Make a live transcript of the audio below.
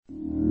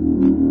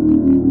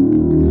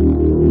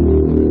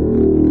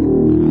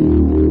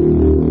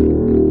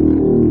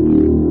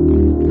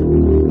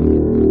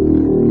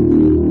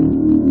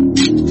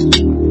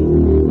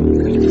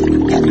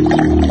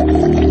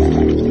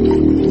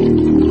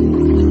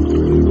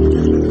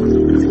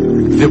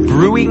The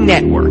Brewing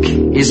Network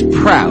is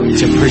proud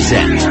to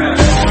present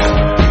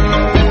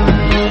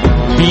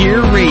beer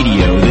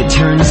radio that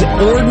turns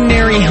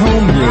ordinary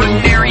homebrew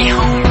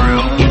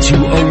into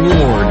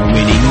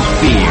award-winning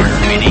beer.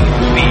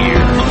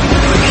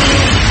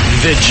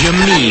 The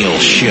Jamil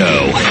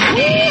Show.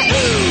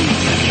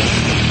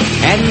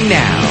 And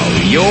now,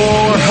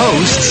 your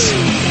hosts,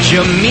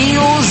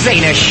 Jamil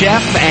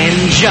Zainasheff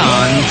and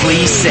John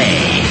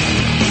Plisse.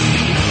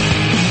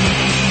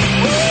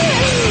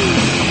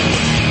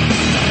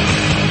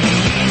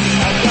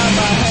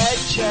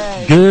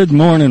 Good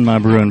morning, my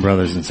brewing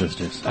brothers and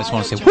sisters. I just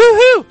want to say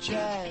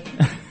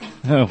woohoo!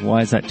 Oh,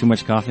 why is that too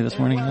much coffee this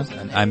morning?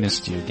 I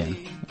missed you again.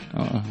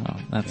 Oh,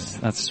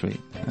 that's sweet.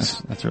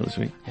 That's really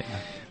sweet. Yeah.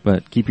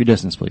 But keep your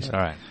distance, please. All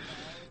right.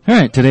 All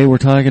right, today we're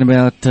talking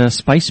about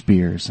spice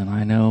beers, and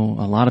I know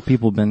a lot of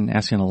people have been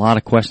asking a lot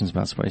of questions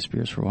about spice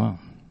beers for a while.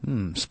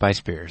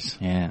 Spice beers.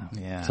 Yeah.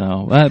 Yeah.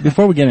 So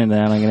before we get into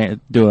that, I'm going to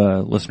do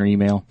a listener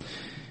email.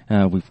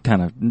 We've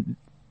kind of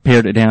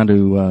pared it down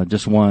to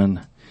just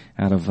one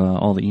out of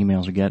all the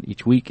emails we get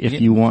each week.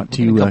 If you want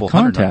to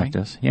contact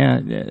us,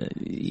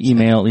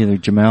 email either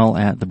Jamel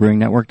at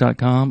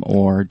thebrewingnetwork.com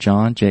or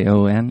John,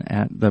 Jon,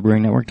 at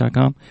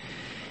thebrewingnetwork.com.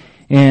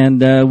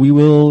 And we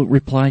will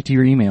reply to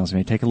your emails. It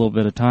may take a little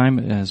bit of time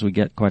as we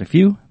get quite a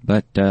few,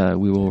 but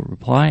we will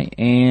reply,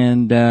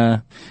 and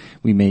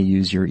we may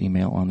use your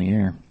email on the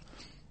air.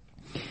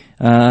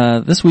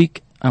 This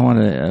week,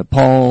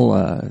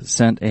 Paul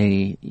sent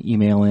a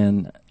email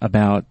in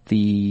about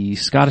the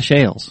Scottish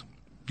ales.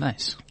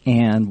 Nice.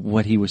 And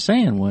what he was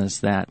saying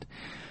was that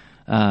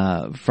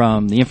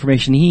from the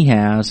information he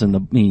has,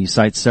 and he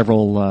cites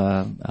several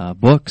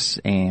books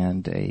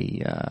and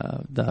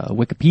the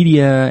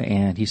Wikipedia,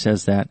 and he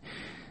says that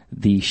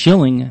the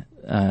shilling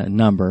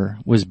number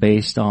was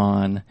based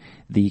on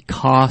the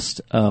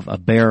cost of a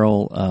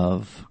barrel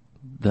of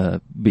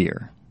the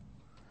beer.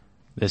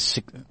 It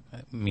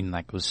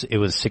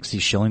was 60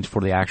 shillings for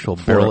the actual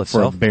barrel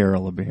itself? For a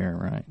barrel of beer,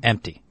 right.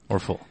 Empty or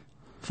full?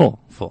 Full.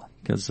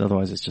 Because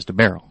otherwise it's just a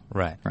barrel.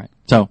 Right.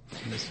 So,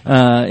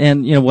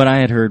 and what I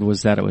had heard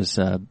was that it was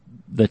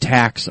the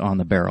tax on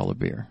the barrel of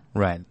beer.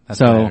 Right. That's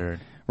what I heard.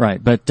 Right.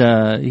 But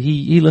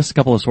he lists a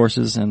couple of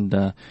sources,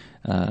 and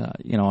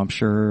I'm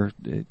sure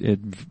it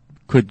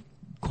could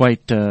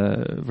quite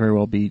very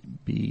well be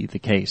the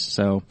case.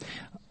 So,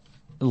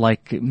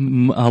 like a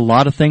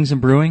lot of things in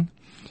brewing,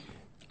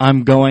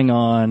 I'm going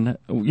on,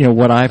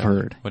 what I've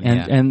heard.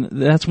 And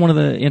that's one of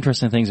the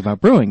interesting things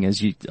about brewing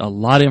is a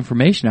lot of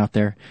information out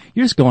there.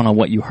 You're just going on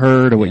what you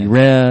heard or what you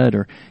read,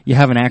 or you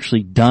haven't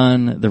actually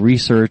done the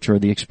research or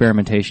the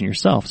experimentation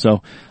yourself.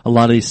 So a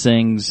lot of these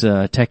things,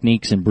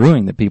 techniques in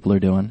brewing that people are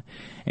doing,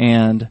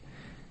 and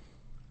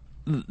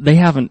they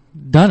haven't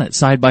done it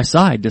side by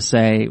side to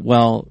say,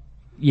 well,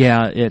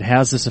 yeah, it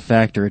has this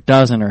effect, or it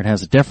doesn't, or it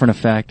has a different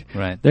effect.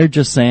 Right. They're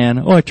just saying,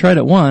 I tried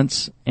it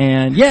once,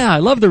 and I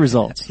love the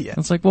results. Yeah.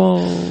 It's like,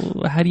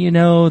 well, how do you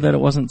know that it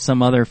wasn't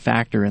some other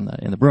factor in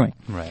the brewing?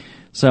 Right.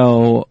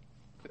 So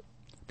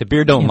the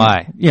beer don't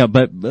lie. Yeah,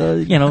 but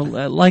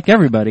like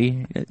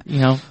everybody,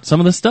 some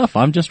of the stuff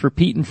I'm just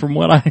repeating from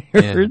what I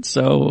heard.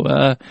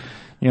 So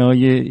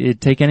you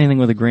take anything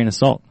with a grain of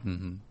salt.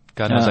 Mm-hmm.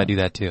 God knows I do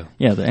that too.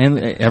 Yeah, and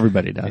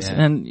everybody does.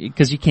 Yeah. And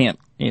because you can't,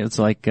 it's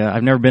like,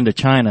 I've never been to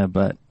China,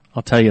 but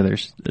I'll tell you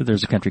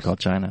there's a country called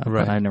China,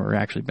 right. but I've never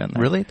actually been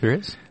there. Really? There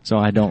is? So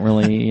I don't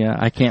really,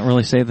 I can't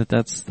really say that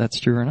that's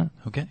true or not.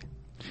 Okay.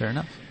 Fair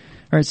enough.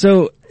 All right.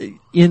 So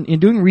in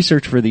doing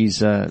research for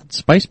these,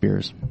 spice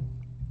beers,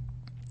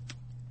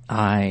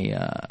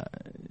 I,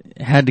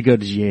 had to go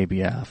to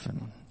GABF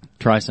and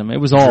try some. It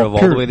was all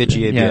the way to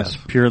GABF. Yes,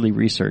 purely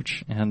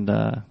research. And,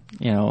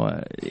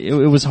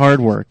 it was hard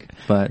work,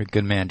 but. You're a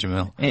good man,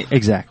 Jamil.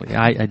 Exactly.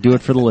 I do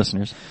it for the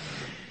listeners.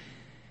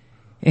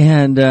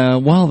 And,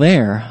 while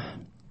there,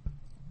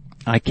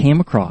 I came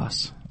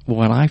across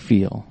what I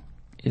feel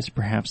is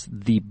perhaps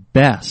the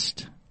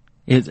best,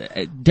 is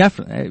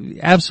definitely,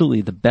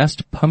 absolutely the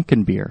best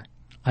pumpkin beer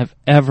I've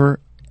ever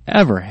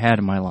had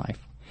in my life.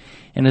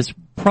 And it's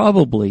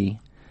probably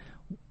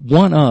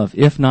one of,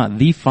 if not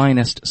the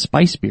finest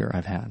spice beer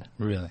I've had.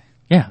 Really?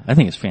 Yeah, I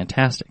think it's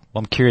fantastic.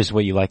 Well, I'm curious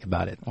what you like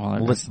about it. Well,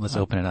 let's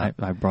open it up.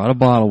 I brought a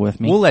bottle with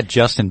me. We'll let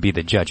Justin be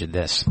the judge of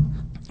this.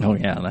 Oh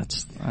yeah,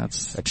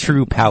 that's a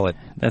true palate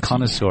that's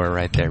connoisseur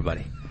right there,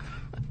 buddy.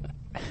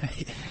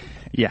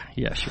 Yeah,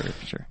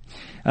 sure.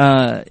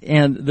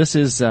 And this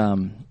is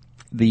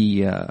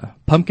the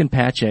Pumpkin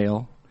Patch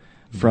Ale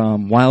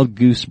from Wild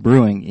Goose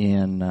Brewing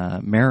in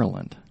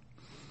Maryland.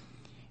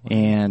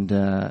 And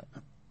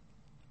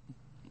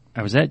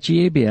I was at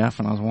GABF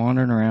and I was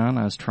wandering around.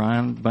 I was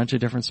trying a bunch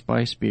of different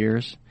spice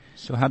beers.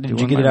 So how did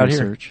you get it out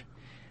research.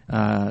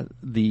 Here?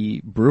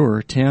 The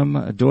brewer,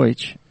 Tim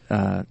Deutsch,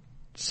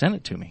 sent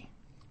it to me.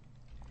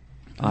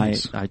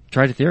 Nice. I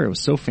tried it there. It was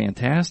so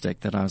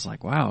fantastic that I was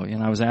like, wow.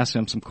 I was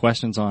asking him some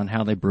questions on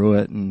how they brew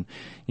it and,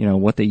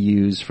 what they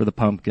use for the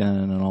pumpkin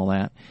and all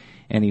that.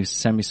 And he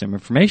sent me some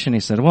information. He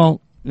said,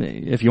 well,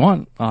 if you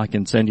want, I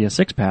can send you a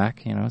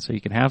 6-pack, so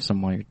you can have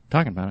some while you're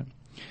talking about it.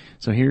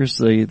 So here's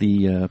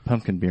the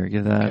pumpkin beer.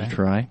 Give that a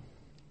try.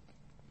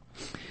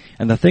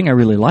 And the thing I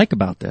really like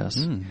about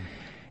this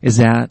is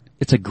that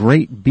it's a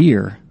great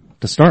beer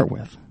to start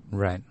with.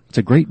 Right. It's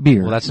a great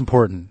beer. Well, that's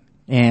important.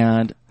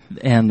 And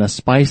the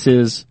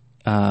spices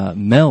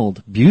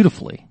meld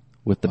beautifully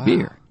with the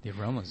beer. The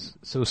aroma's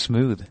so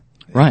smooth.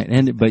 Right,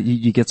 but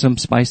you get some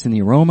spice in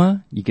the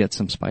aroma, you get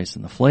some spice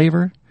in the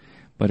flavor,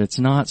 but it's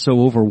not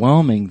so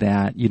overwhelming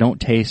that you don't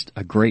taste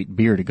a great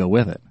beer to go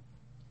with it.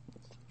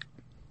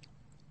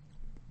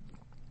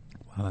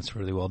 Wow, that's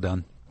really well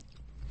done.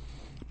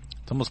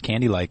 It's almost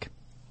candy-like.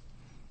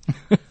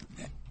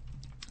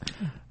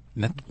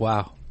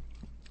 Wow.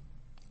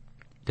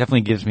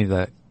 Definitely gets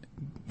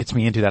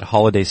me into that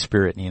holiday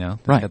spirit, you know?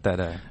 Right. Got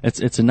that,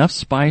 It's enough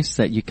spice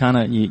that you kind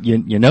of,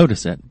 you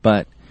notice it,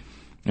 but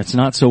it's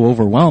not so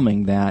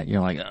overwhelming that you're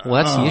like, well,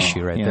 that's the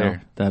issue right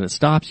there. That it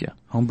stops you.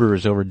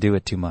 Homebrewers overdo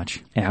it too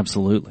much.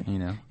 Absolutely. You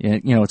know?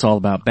 It's all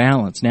about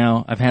balance.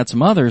 Now, I've had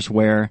some others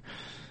where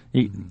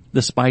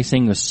the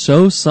spicing was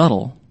so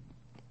subtle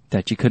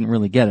that you couldn't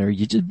really get it, or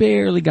you just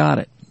barely got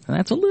it. And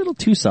that's a little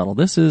too subtle.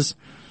 This is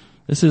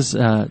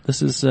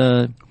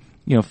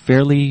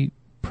fairly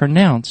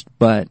pronounced,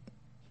 but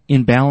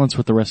in balance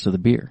with the rest of the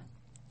beer.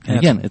 And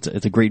again, it's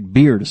a great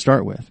beer to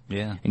start with.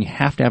 Yeah. And you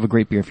have to have a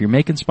great beer. If you're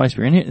making spice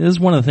beer, and this is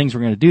one of the things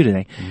we're going to do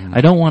today.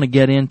 I don't want to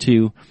get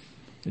into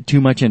too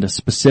much into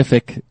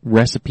specific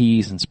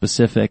recipes and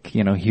specific,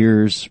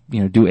 here's,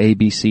 do A,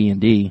 B, C,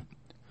 and D.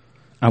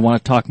 I want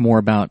to talk more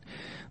about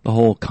the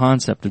whole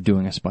concept of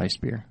doing a spice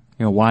beer.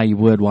 Why you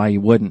would, why you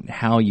wouldn't,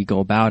 how you go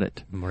about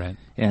it. Right.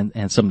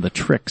 And some of the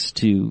tricks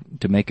to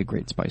make a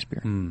great spice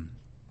beer. I'm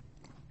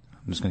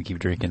just going to keep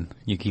drinking.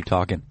 You keep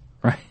talking.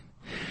 Right.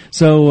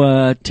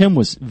 So, Tim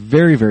was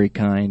very, very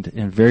kind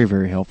and very,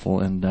 very helpful,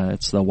 and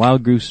it's the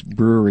Wild Goose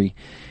Brewery,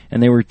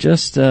 and they were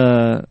just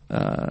acquired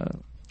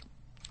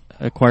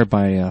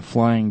by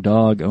Flying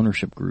Dog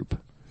Ownership Group.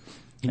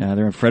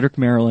 They're in Frederick,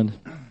 Maryland,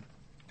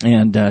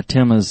 and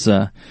Tim is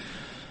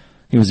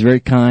he was very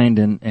kind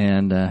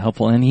and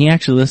helpful, and he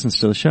actually listens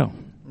to the show.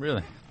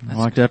 Really? I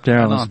walked up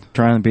there, I was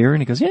trying the beer,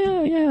 and he goes,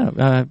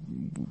 I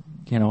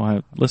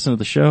listened to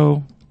the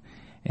show,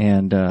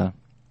 and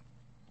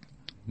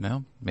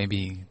no,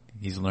 maybe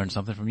he's learned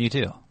something from you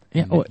too.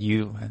 Yeah,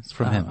 it's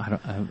from him.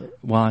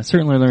 I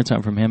certainly learned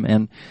something from him,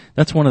 and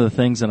that's one of the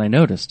things that I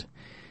noticed,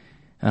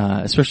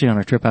 especially on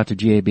our trip out to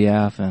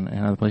GABF and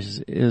other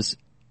places, is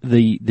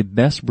the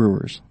best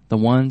brewers, the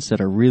ones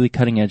that are really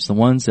cutting edge, the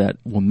ones that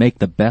will make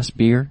the best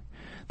beer.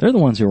 They're the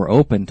ones who are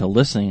open to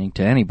listening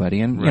to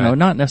anybody, and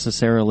not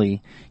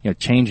necessarily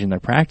changing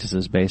their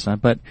practices based on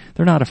it, but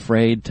they're not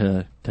afraid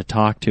to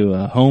talk to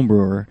a home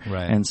brewer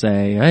and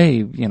say,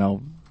 hey,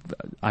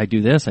 I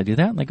do this, I do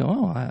that, and they go,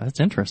 oh, that's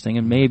interesting,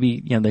 and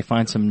maybe they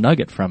find some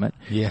nugget from it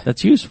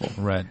that's useful.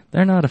 Right.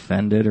 They're not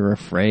offended or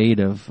afraid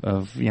of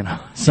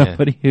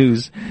somebody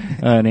who's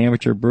an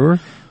amateur brewer.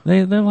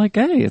 They're like,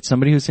 hey, it's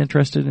somebody who's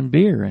interested in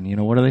beer,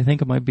 and what do they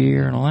think of my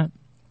beer and all that.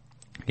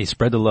 They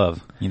spread the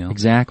love,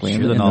 Exactly.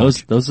 And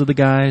those are the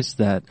guys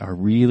that are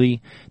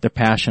really, they're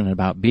passionate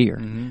about beer.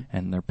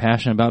 And they're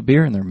passionate about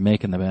beer, and they're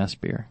making the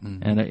best beer.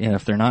 And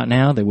if they're not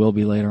now, they will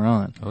be later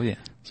on. Oh, yeah.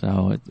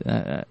 So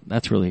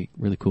that's really,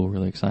 really cool,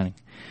 really exciting.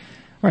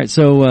 All right,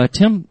 so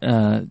Tim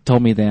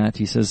told me that.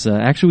 He says,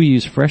 actually, we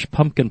use fresh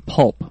pumpkin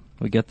pulp.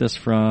 We get this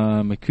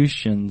from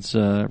McCushion's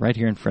right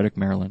here in Frederick,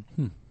 Maryland.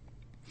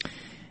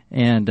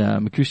 And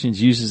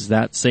McCushion's uses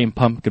that same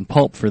pumpkin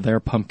pulp for their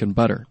pumpkin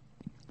butter.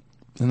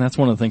 And that's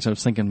one of the things I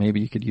was thinking, maybe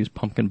you could use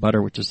pumpkin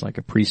butter, which is like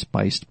a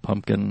pre-spiced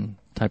pumpkin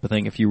type of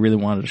thing, if you really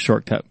wanted a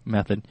shortcut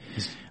method.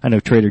 I know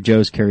Trader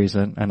Joe's carries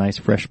a nice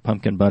fresh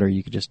pumpkin butter.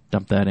 You could just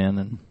dump that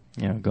in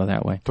and go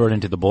that way. Throw it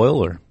into the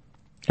boil, or?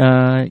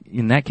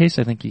 In that case,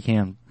 I think you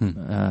can,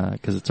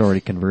 because it's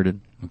already converted.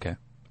 Okay.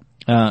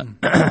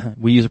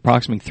 We use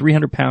approximately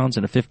 300 pounds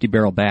in a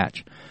 50-barrel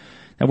batch.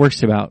 That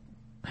works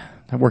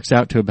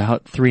out to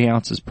about 3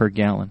 ounces per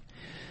gallon.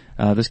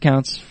 This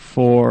counts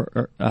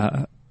for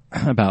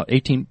about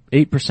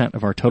 8%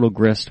 of our total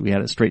grist. We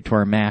add it straight to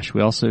our mash.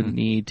 We also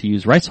need to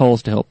use rice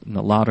hulls to help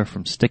the lauter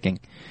from sticking.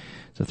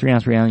 So 3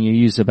 ounce per gallon, you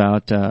use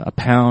about a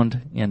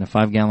pound in a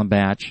 5-gallon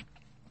batch.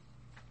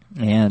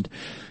 And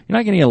you're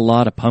not going to get a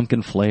lot of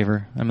pumpkin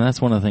flavor. I mean,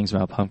 that's one of the things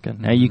about pumpkin.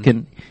 Now you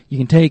can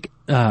take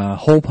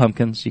whole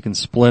pumpkins, you can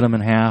split them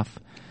in half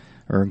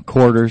or in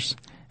quarters.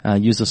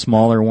 Use the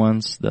smaller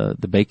ones, the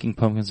baking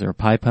pumpkins or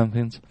pie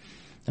pumpkins.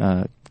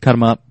 Cut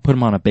them up, put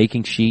them on a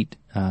baking sheet,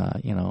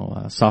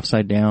 soft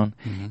side down,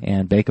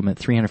 and bake them at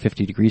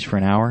 350 degrees for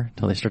an hour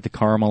until they start to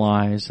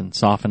caramelize and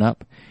soften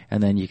up.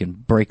 And then you can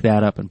break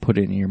that up and put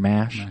it in your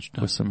mash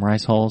with some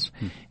rice hulls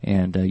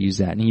and use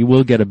that. And you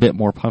will get a bit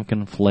more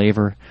pumpkin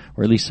flavor,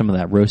 or at least some of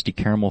that roasty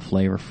caramel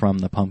flavor from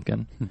the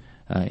pumpkin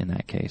in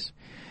that case.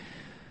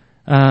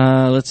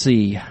 Let's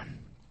see.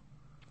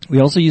 We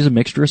also use a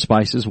mixture of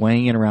spices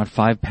weighing in around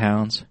 5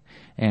 pounds.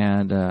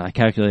 And I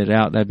calculated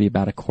out that'd be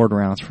about a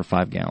quarter ounce for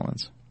 5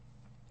 gallons.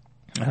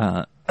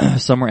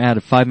 Some were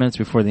added 5 minutes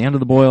before the end of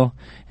the boil,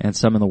 and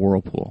some in the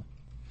whirlpool.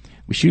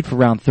 We shoot for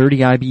around 30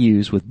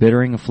 IBUs with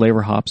bittering and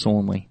flavor hops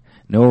only.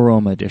 No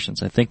aroma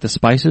additions. I think the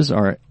spices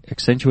are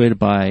accentuated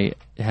by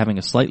having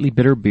a slightly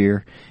bitter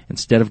beer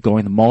instead of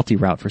going the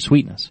malty route for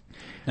sweetness.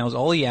 Now, is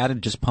all he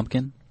added just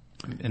pumpkin?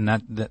 And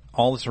not that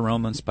all this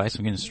aroma and spice,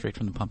 I'm getting straight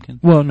from the pumpkin?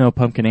 Well, no,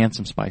 pumpkin and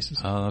some spices.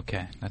 Oh,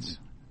 okay. That's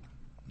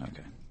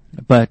okay.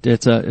 But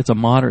it's a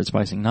moderate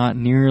spicing, not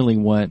nearly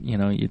what,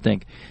 you'd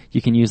think.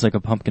 You can use like a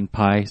pumpkin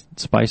pie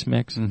spice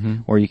mix,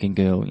 or you can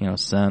go,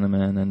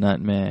 cinnamon and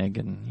nutmeg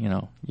and,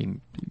 you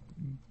can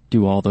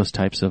do all those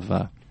types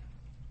of,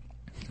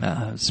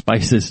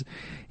 spices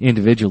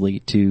individually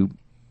to,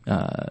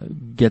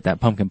 get that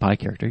pumpkin pie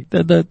character.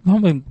 The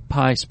pumpkin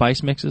pie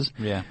spice mixes.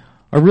 Yeah.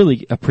 Are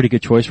really a pretty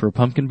good choice for a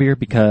pumpkin beer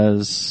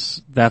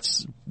because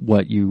that's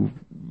what you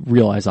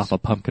realize off a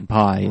pumpkin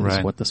pie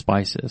is what the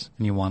spice is.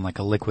 And you want like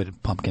a liquid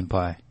pumpkin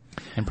pie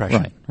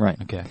impression.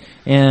 Right. Okay.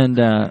 And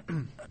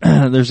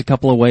there's a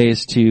couple of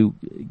ways to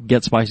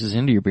get spices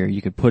into your beer.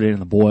 You could put it in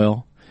the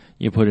boil.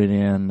 You put it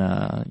in,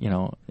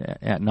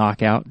 at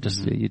knockout.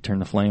 Just you turn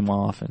the flame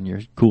off and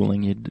you're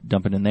cooling. You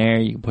dump it in there.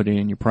 You can put it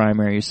in your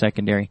primary, your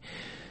secondary.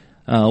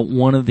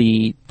 One of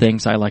the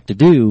things I like to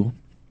do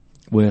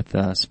with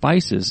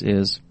spices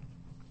is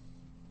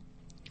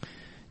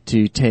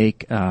to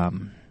take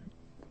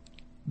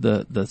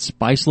the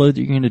spice load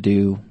that you're going to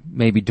do,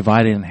 maybe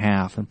divide it in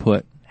half and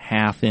put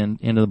half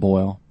into the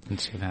boil,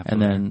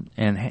 and then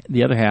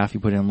the other half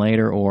you put in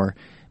later, or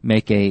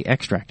make a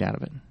extract out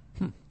of it.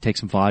 Take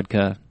some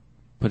vodka,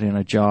 put it in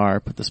a jar,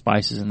 put the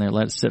spices in there,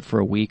 let it sit for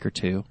a week or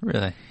two.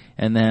 Really?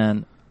 And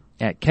then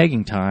at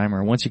kegging time,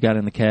 or once you got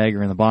in the keg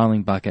or in the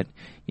bottling bucket,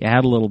 you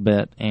add a little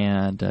bit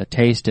and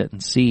taste it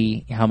and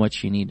see how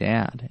much you need to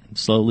add, and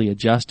slowly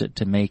adjust it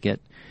to make it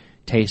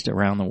taste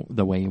around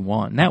the way you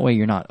want. And that way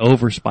you're not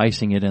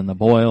over-spicing it in the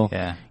boil.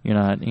 Yeah. You're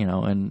not,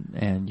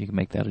 and you can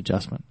make that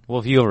adjustment. Well,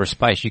 if you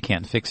over-spice, you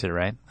can't fix it,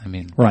 right? I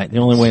mean. Right. The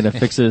only way to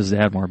fix it is to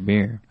add more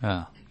beer.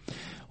 Oh.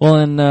 Well,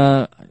 and,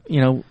 I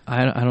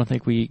don't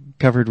think we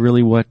covered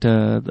really what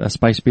a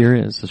spice beer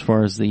is as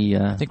far as the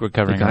I think we're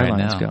covering the it right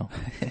guidelines now. go.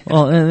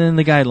 Well, and then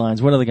the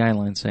guidelines. What do the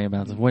guidelines say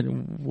about this?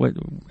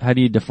 How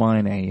do you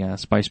define a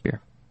spice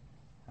beer?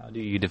 How do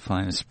you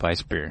define a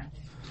spice beer?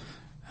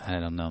 I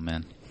don't know,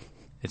 man.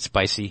 It's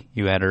spicy.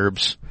 You add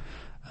herbs.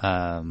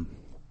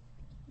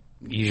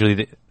 Usually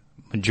the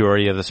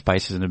majority of the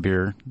spices in a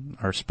beer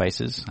are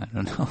spices. I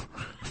don't know.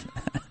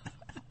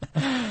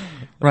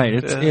 Right.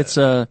 It's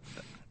going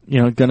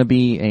to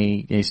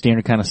be a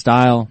standard kind of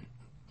style.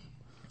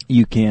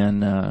 You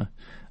can,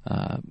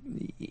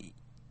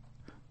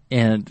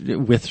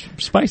 and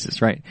with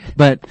spices, right?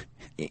 But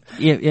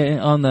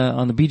on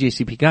the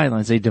BJCP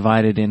guidelines, they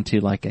divide it into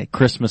like a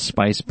Christmas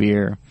spice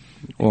beer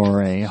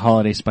or a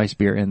holiday spice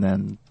beer, and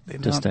then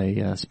just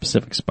a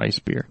specific spice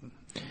beer.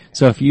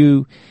 So if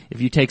you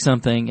take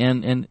something,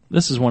 and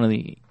this is one of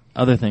the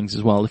other things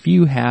as well, if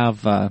you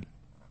have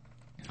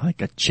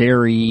like a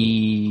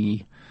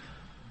cherry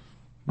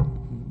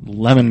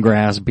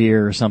lemongrass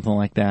beer or something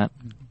like that,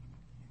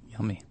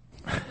 yummy.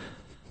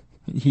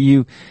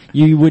 You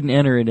wouldn't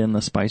enter it in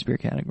the spice beer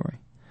category.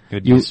 It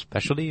would be a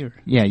specialty, or?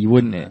 Yeah, you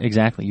wouldn't,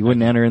 exactly. You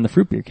wouldn't enter in the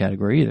fruit beer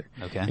category either.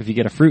 Okay. If you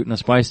get a fruit and a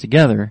spice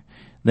together,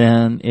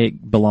 then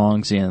it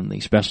belongs in the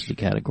specialty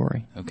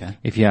category. Okay.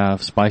 If you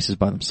have spices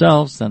by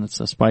themselves, then it's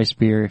a spice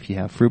beer. If you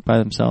have fruit by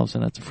themselves,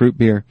 then it's a fruit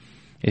beer.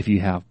 If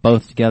you have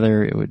both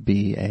together, it would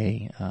be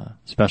a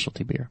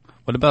specialty beer.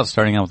 What about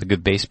starting out with a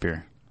good base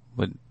beer?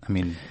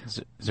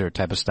 Is there a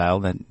type of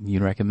style that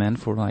you'd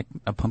recommend for like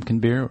a pumpkin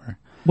beer, or?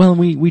 Well,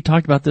 we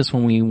talked about this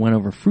when we went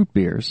over fruit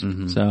beers.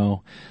 Mm-hmm.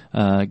 So,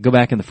 go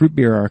back in the fruit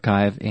beer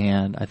archive,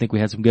 and I think we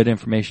had some good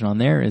information on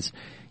there. Is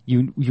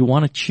you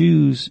want to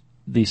choose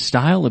the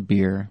style of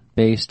beer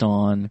based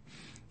on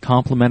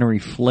complementary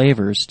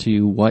flavors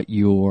to what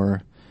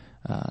you're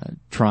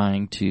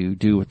trying to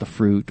do with the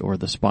fruit or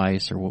the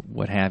spice or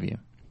what have you.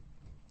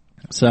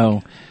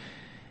 So,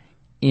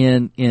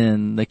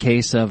 in the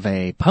case of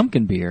a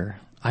pumpkin beer,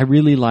 I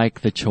really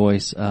like the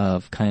choice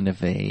of kind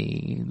of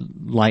a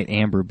light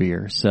amber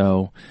beer.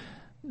 So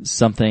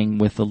something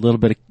with a little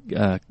bit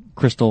of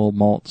crystal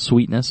malt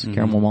sweetness,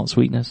 caramel malt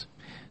sweetness.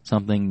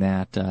 Something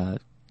that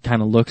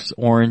kind of looks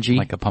orangey.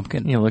 Like a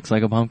pumpkin? Looks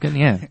like a pumpkin,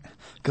 yeah.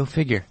 Go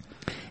figure.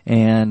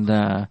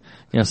 And,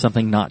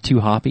 something not too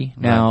hoppy.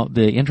 Right. Now,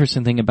 the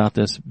interesting thing about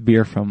this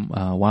beer from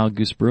Wild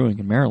Goose Brewing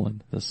in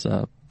Maryland, this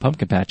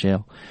pumpkin patch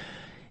ale,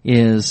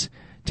 is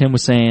Tim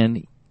was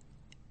saying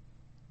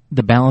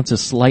the balance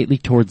is slightly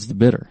towards the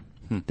bitter.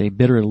 They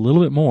bitter it a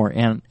little bit more,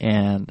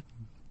 and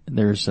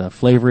there's a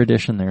flavor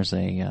addition, there's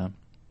a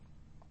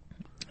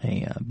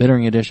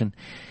bittering addition,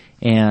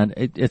 and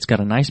it's got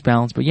a nice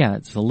balance, but yeah,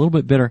 it's a little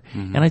bit bitter.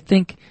 Mm-hmm. And I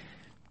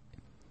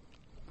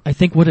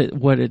think what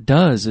it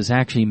does is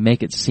actually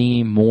make it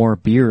seem more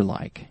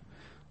beer-like.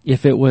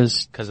 If it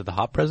was because of the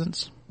hop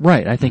presence,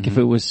 right? I think if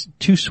it was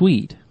too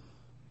sweet,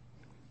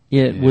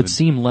 it would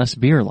seem less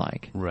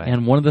beer-like. Right.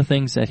 And one of the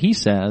things that he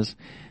says,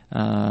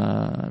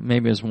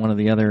 maybe it was one of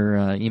the other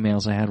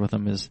emails I had with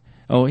him, is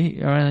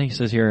He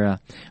says here,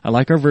 I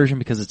like our version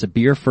because it's a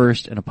beer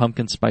first and a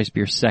pumpkin spice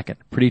beer second.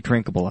 Pretty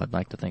drinkable, I'd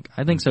like to think.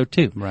 I think so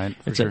too. Right.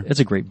 It's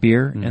a great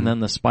beer, and then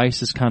the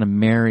spices kind of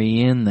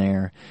marry in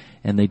there,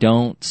 and they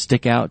don't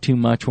stick out too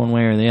much one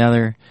way or the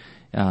other.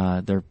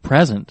 They're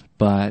present,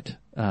 but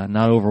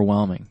not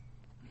overwhelming.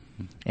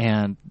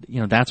 And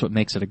that's what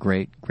makes it a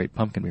great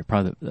pumpkin beer.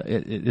 Probably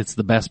it's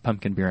the best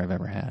pumpkin beer I've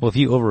ever had. Well, if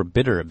you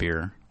over-bitter a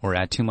beer or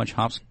add too much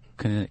hops,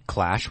 can it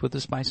clash with the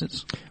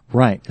spices?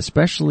 Right,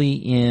 especially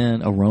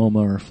in aroma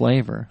or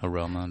flavor.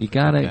 You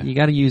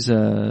gotta use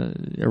a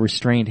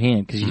restrained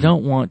hand, because you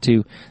don't want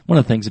to. One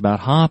of the things about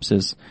hops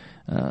is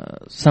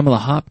some of the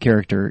hop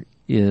character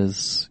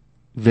is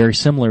very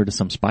similar to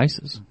some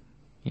spices.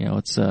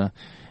 The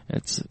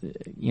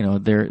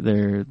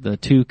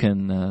two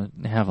can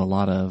have a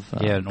lot of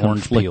an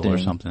orange peel or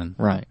something,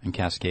 right? And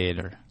Cascade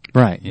or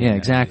right, yeah,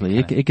 exactly.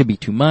 It could be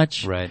too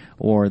much, right?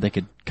 Or they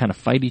could kind of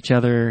fight each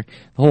other.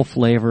 The whole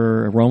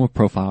flavor aroma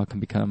profile can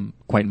become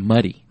quite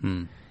muddy,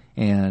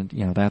 and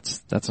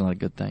that's not a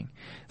good thing.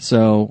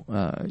 So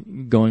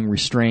going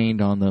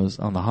restrained on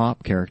the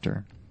hop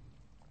character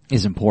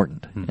is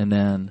important, and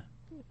then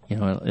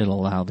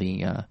it'll allow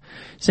the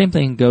same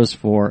thing goes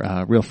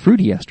for real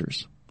fruity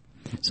esters.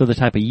 So the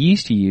type of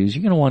yeast you use,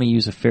 you're going to want to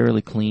use a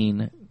fairly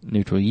clean,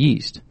 neutral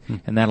yeast,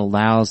 and that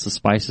allows the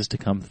spices to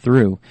come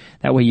through.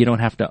 That way you don't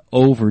have to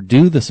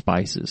overdo the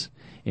spices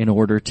in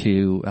order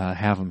to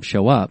have them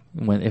show up.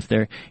 If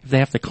they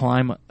have to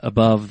climb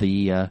above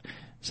the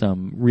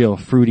some real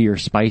fruity or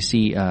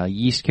spicy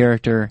yeast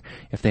character,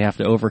 if they have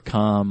to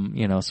overcome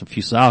some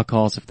fusel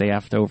alcohols, if they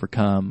have to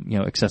overcome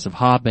excessive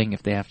hopping,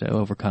 if they have to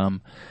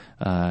overcome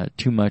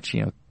too much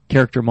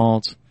character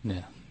malts,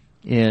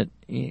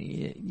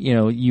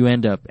 you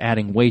end up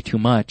adding way too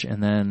much,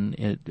 and then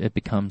it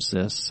becomes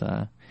this,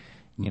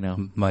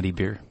 muddy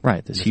beer.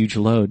 Right, this huge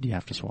load you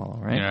have to swallow,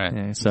 right? Right.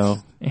 Yeah, so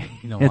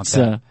you don't want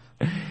that.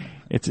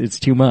 It's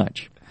too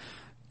much.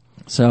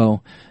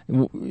 So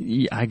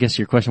I guess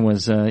your question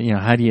was,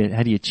 how do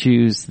you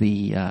choose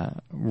the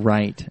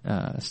right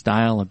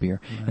style of beer?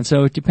 Right. And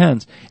so it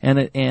depends.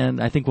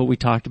 And I think what we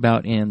talked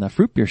about in the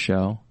fruit beer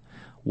show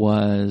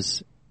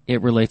was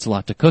it relates a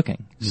lot to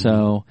cooking.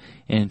 So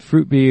in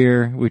fruit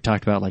beer, we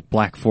talked about like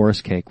Black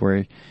Forest cake,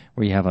 where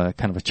you have a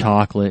kind of a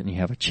chocolate and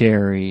you have a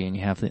cherry and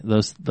you have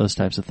those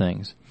types of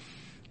things.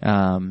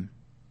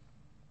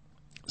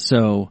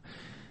 So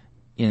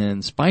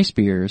in spice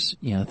beers,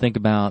 think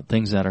about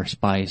things that are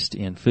spiced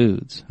in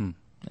foods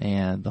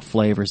and the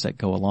flavors that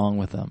go along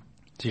with them.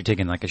 So you're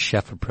taking like a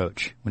chef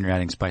approach when you're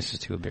adding spices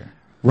to a beer.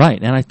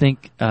 Right, and I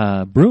think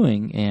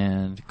brewing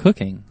and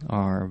cooking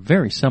are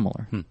very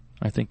similar.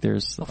 I think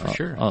there's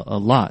a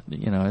lot.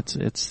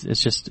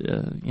 It's just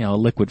a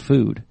liquid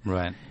food,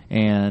 right?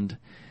 And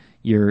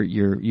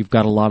you've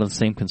got a lot of the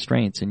same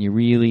constraints, and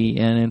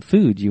in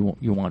food you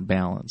want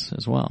balance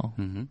as well.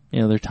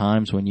 There are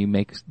times when you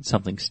make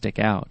something stick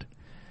out,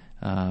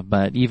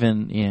 but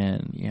even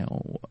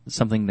in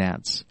something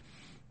that's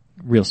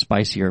real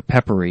spicy or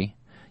peppery,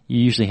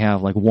 you usually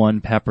have like one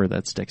pepper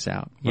that sticks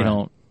out. You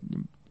don't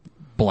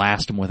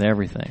blast them with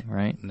everything,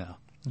 right? No.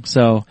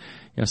 So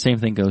same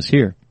thing goes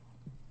here.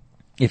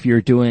 If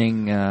you're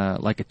doing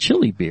like a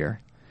chili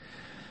beer,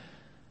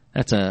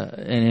 that's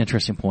an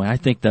interesting point. I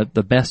think that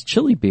the best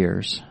chili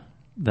beers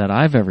that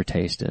I've ever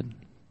tasted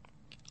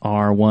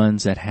are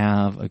ones that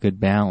have a good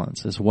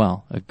balance as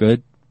well. A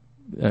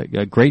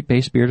great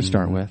base beer to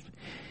start with,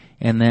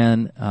 and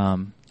then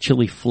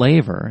chili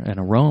flavor and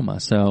aroma.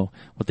 So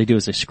what they do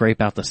is they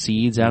scrape out the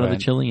seeds out of the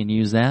chili and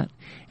use that,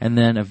 and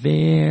then a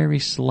very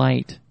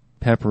slight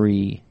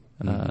peppery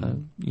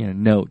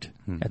note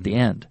at the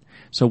end.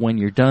 So when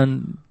you're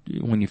done,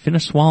 when you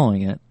finish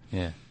swallowing it,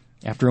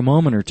 after a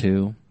moment or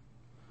two,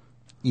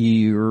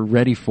 you're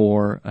ready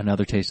for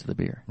another taste of the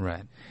beer.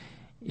 Right.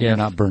 You're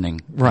not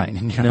burning. Right.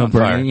 No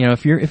burning.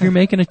 If you're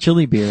making a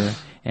chili beer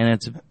and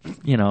it's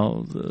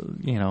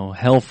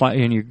hellfire,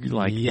 and you're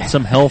like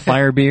some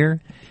hellfire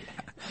beer,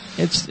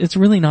 it's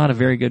really not a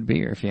very good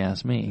beer if you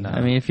ask me. No.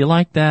 I mean, if you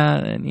like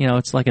that, and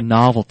it's like a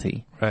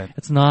novelty. Right.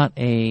 It's not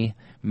a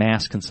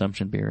mass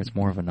consumption beer. It's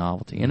more of a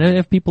novelty. And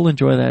if people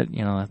enjoy that,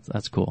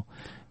 that's cool.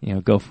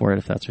 Go for it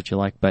if that's what you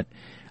like. But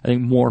I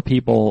think more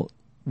people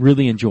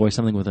really enjoy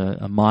something with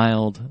a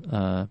mild,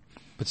 but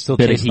still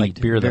bit tastes of heat.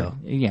 like beer though.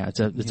 Yeah, it's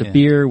a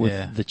beer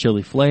with the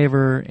chili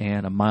flavor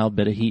and a mild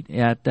bit of heat.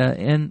 At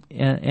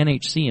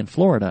NHC in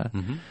Florida,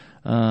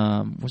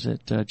 was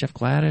it Jeff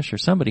Gladish or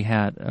somebody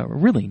had a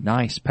really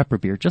nice pepper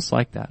beer just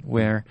like that,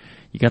 where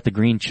you got the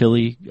green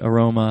chili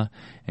aroma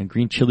and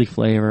green chili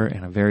flavor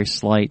and a very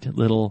slight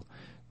little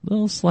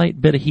slight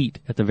bit of heat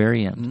at the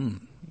very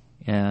end.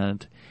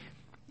 And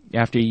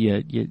after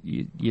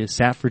you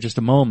sat for just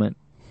a moment,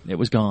 it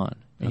was gone.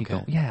 And you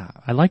go, yeah,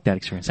 I like that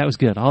experience. That was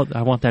good.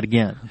 I want that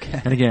again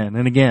and again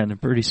and again.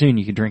 And pretty soon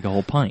you can drink a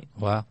whole pint.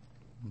 Wow.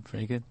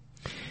 Pretty good.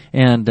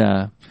 And,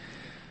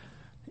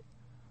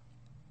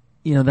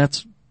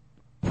 that's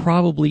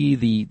probably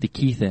the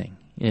key thing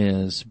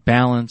is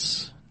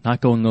balance, not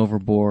going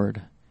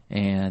overboard,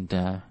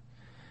 and,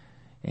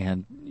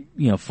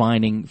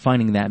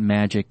 finding that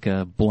magic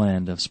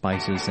blend of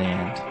spices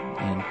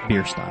and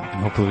beer style.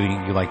 And hopefully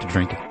you like to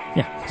drink it.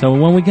 Yeah. So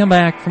when we come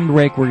back from the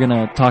break, we're going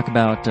to talk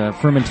about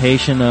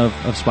fermentation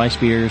of spice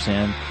beers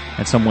and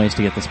some ways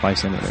to get the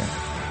spice into there.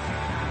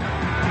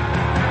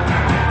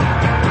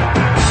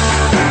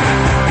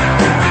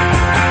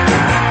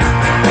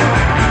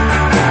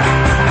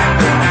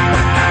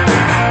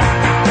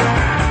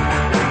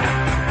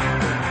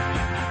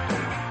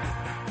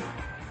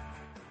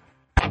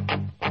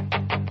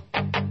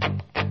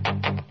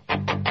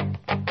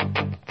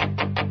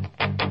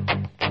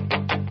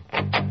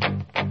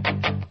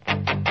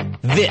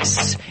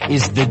 This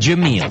is the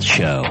Jamil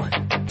Show.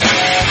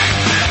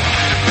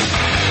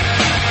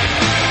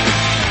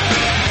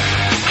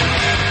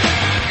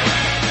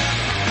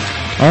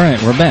 All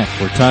right, we're back.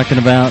 We're talking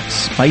about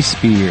spice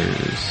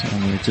beers,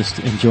 and we're just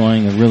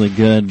enjoying a really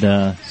good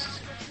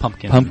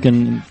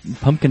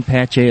pumpkin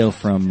patch ale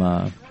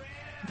from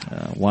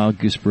Wild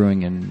Goose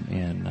Brewing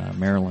in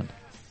Maryland.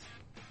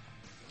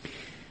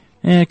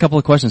 And a couple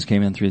of questions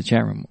came in through the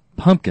chat room.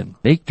 Pumpkin,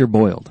 baked or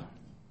boiled?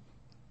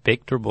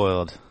 Baked or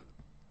boiled?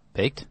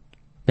 Baked?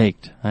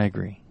 Baked, I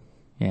agree.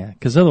 Yeah,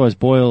 because otherwise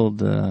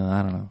boiled,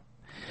 I don't know.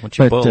 Would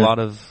you boil a lot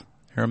of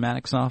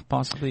aromatics off,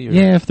 possibly? Or?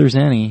 Yeah, if there's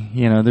any.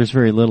 There's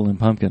very little in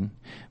pumpkin.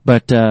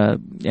 But,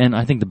 and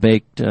I think the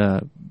baked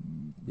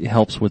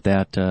helps with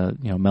that,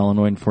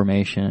 melanoid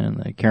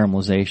formation, the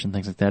caramelization,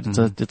 things like that.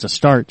 Mm-hmm. It's a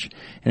starch,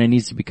 and it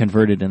needs to be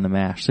converted in the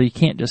mash. So you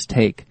can't just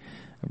take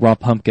raw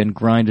pumpkin,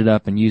 grind it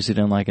up, and use it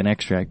in like an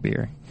extract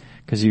beer,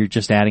 because you're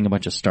just adding a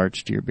bunch of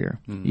starch to your beer.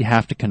 Mm-hmm. You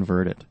have to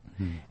convert it.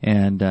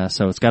 And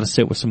so it's got to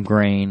sit with some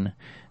grain,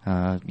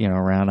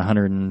 around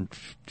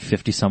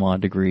 150 some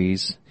odd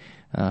degrees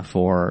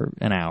for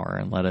an hour,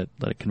 and let it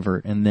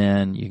convert, and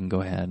then you can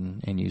go ahead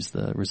and use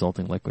the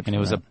resulting liquid. And it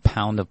was a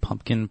pound of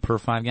pumpkin per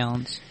 5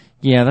 gallons?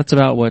 Yeah, that's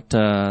about what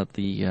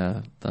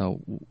the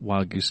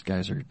Wild Goose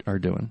guys are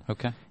doing.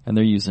 Okay. And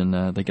they're using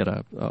they get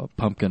a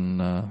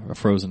pumpkin,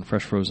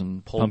 fresh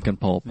frozen pumpkin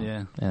pulp,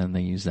 yeah, and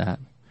they use that.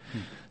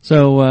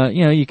 So,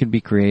 you can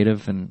be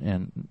creative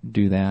and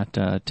do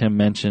that. Tim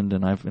mentioned,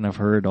 and I've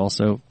heard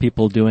also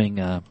people doing,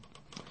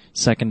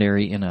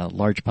 secondary in a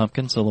large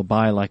pumpkin. So they'll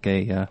buy like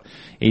a,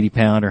 80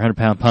 pound or 100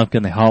 pound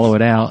pumpkin. They hollow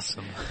it out.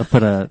 Awesome. They'll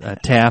put a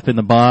tap in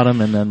the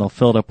bottom, and then they'll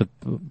fill it up with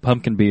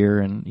pumpkin beer,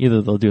 and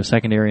either they'll do a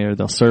secondary or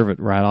they'll serve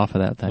it right off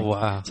of that thing.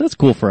 Wow. So that's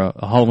cool for a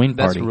Halloween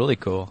party. That's really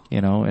cool.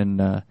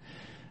 And,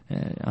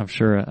 I'm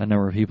sure a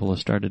number of people have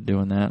started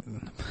doing that.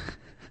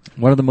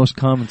 What are the most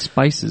common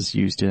spices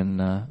used in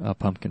a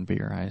pumpkin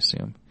beer, I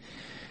assume?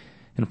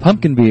 In a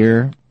pumpkin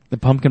beer, the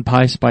pumpkin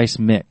pie spice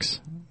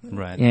mix.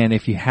 Right. And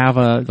if you have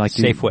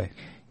Safeway.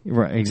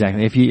 Right,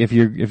 exactly. If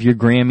your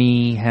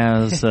Grammy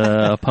has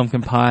a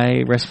pumpkin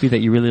pie recipe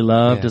that you really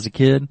loved as a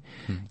kid,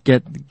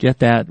 get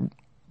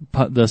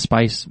the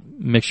spice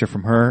mixture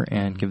from her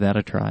and give that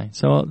a try.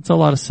 So it's a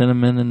lot of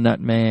cinnamon and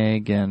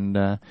nutmeg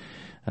and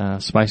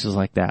spices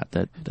like that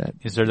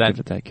is there that give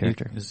it that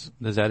character.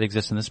 Does that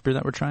exist in this beer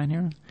that we're trying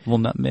here? A little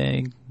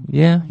nutmeg?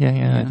 Yeah,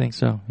 I think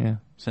so. Yeah.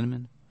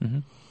 Cinnamon? Mm-hmm.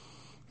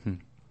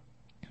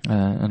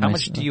 How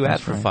much do you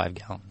add for 5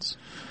 gallons?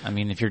 I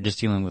mean, if you're just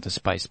dealing with a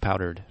spice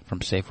powdered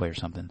from Safeway or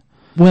something.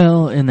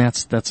 Well, and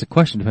that's the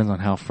question. Depends on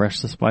how fresh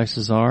the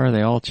spices are.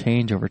 They all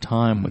change over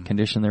time, what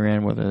condition they're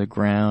in, whether they're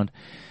ground.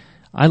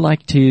 I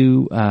like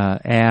to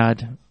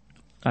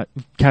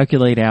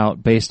calculate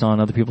out based on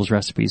other people's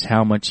recipes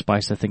how much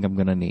spice I think I'm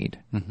going to need.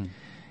 Mm-hmm.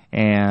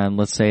 And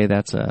let's say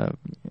that's a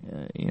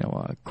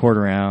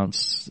quarter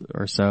ounce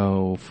or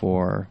so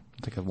for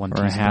like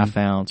or a half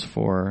ounce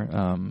for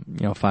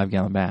 5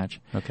 gallon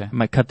batch. Okay. I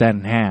might cut that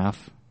in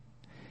half,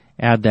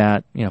 add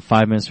that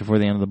 5 minutes before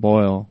the end of the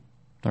boil,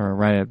 or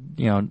right at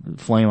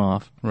flame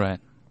off. Right.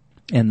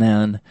 And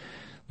then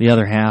the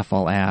other half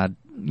I'll add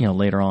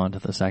later on to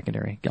the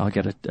secondary. I'll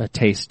get a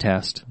taste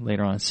test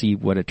later on and see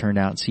what it turned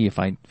out and see if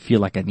I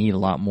feel like I need a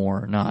lot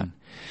more or not.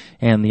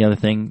 And the other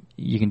thing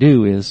you can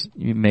do is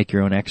you make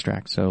your own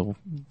extract. So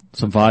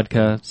some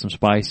vodka, some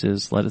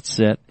spices, let it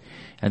sit,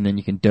 and then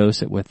you can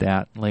dose it with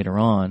that later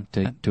on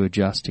to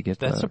adjust to get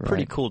That's a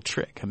pretty cool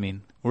trick. I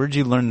mean, where'd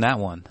you learn that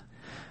one?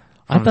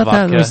 I thought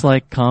vodka? That was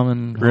like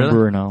common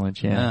homebrewer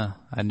knowledge, yeah. Yeah,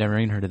 I'd never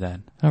even heard of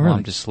that. Oh, really? Well,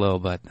 I'm just slow,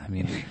 but I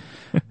mean,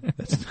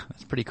 that's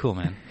pretty cool,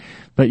 man.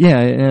 But yeah,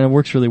 and it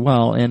works really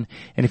well. And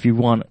if you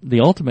want the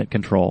ultimate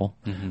control,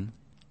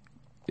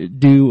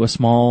 do a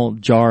small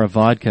jar of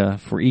vodka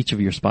for each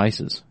of your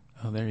spices.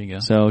 Oh, there you go.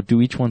 So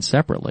do each one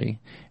separately,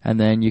 and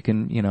then you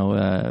can,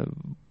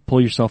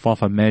 pull yourself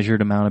off a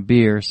measured amount of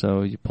beer.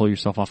 So you pull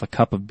yourself off a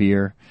cup of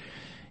beer,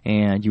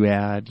 and you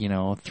add,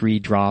 3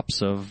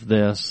 drops of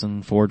this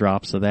and 4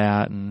 drops of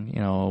that, and,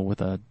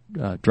 with a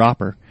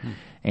dropper,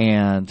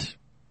 and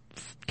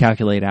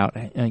calculate out,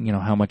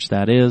 how much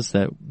that is.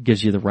 That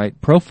gives you the right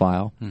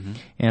profile.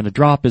 And a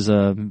drop is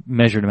a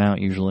measured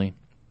amount usually.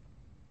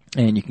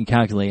 And you can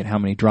calculate how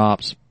many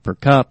drops per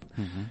cup,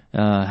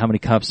 how many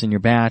cups in your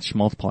batch,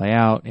 multiply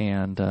out,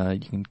 and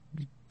you can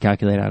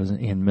calculate out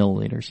in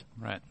milliliters.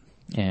 Right.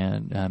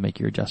 and make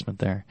your adjustment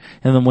there.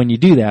 And then when you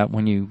do that,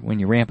 when you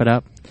ramp it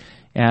up,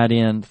 add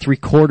in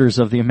 3/4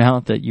 of the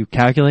amount that you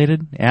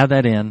calculated. Add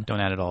that in.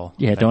 Don't add it all.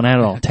 Yeah, don't add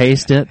it all.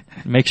 Taste it.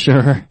 Make sure.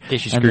 In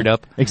case you screwed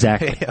up.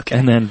 Exactly. Okay.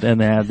 And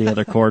then add the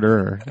other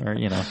quarter, or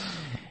you know,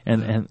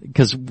 and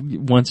because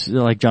once,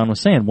 like John was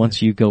saying,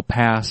 once you go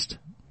past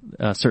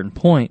a certain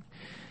point,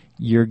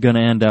 you're going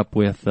to end up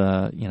with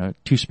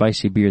too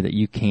spicy beer that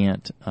you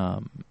can't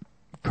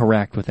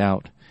correct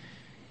without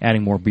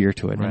adding more beer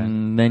to it, right.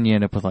 And then you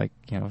end up with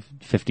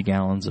 50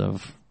 gallons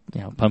of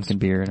pumpkin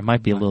beer, and it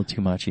might be a little too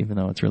much, even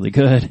though it's really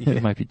good. Yeah.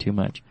 It might be too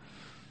much.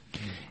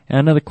 And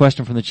another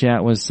question from the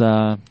chat was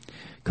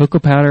cocoa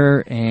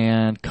powder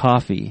and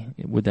coffee.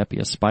 Would that be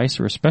a spice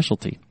or a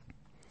specialty?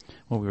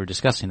 Well, we were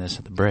discussing this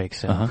at the break.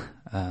 So,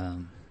 Uh-huh.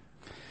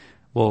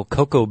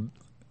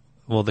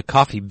 The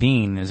coffee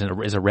bean is a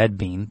red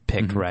bean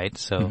picked, Mm-hmm. right?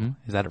 So, Mm-hmm.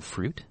 Is that a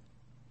fruit?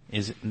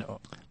 Is it no?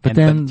 But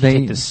then they they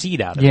take the seed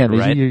out of it,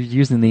 right? You're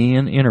using the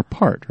inner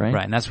part, right?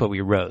 Right, and that's what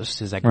we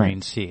roast, is that Right.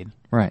 green seed.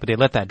 Right. But they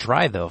let that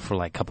dry though for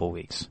like a couple of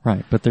weeks.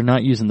 Right, but they're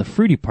not using the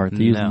fruity part.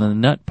 They're using No. the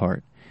nut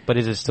part. But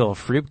is it still a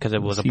fruit because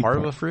it was a Seed part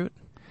part. of a fruit?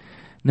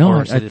 No, Or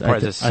I is it part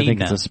of the seed think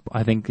now?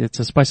 I think it's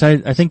a spice.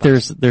 I think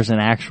there's an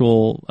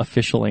actual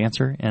official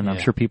answer, and I'm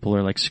Yeah. sure people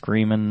are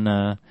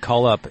screaming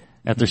Call up.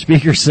 at their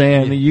speakers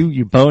saying,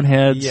 you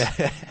boneheads,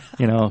 Yeah.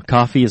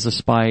 coffee is a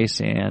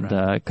spice and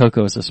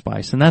cocoa is a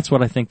spice. And that's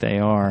what I think they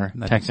are, I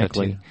think so,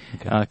 technically,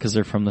 too. Okay. because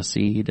they're from the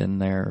seed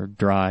and they're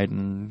dried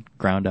and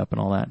ground up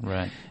and all that.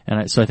 Right.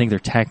 And so I think they're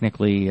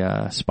technically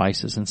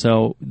spices. And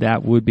so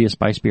that would be a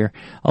spice beer.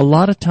 A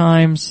lot of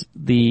times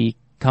the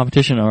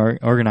competition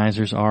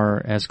organizers are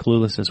as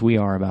clueless as we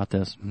are about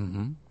this.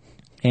 Mm-hmm.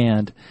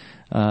 And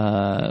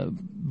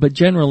but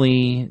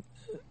generally,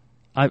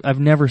 I've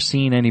never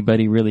seen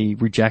anybody really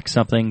reject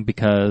something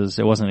because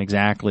it wasn't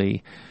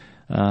exactly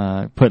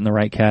put in the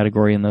right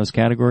category in those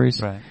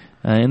categories. Right.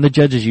 And the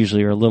judges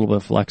usually are a little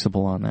bit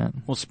flexible on that.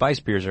 Well, spice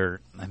beers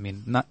are,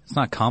 it's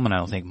not common. I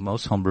don't think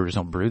most homebrewers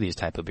don't brew these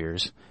type of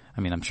beers.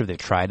 I mean, I'm sure they've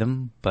tried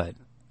them, but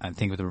I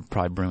think they're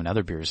probably brewing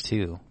other beers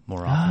too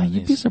more often.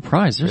 You'd be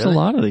surprised. There's Really? a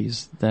lot of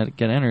these that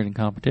get entered in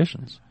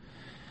competitions.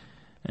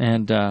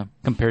 And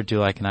Compared to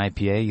like an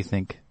IPA, you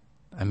think,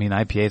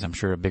 IPAs I'm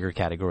sure a bigger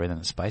category than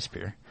a spice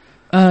beer.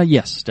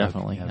 yes,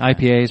 definitely. Okay.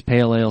 IPAs,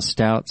 pale ales,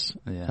 stouts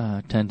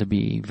Yeah. tend to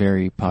be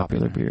very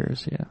popular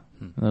beers. Yeah,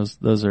 Hmm.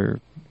 those are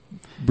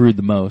brewed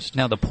the most.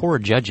 Now the poor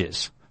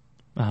judges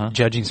Uh-huh.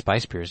 judging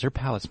spice beers, their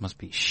palates must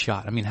be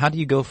shot. I mean, how do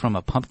you go from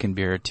a pumpkin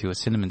beer to a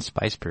cinnamon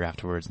spice beer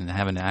afterwards and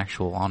have an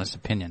actual honest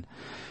opinion?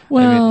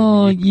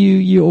 Well,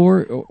 you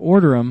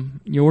order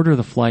them. You order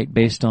the flight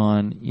based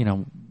on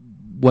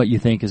what you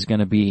think is going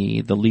to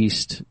be the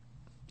least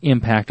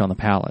impact on the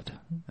palate,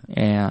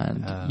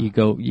 and you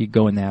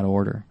go in that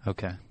order.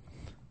 Okay.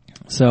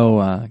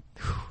 So,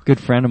 good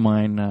friend of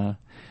mine,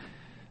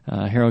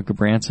 Harold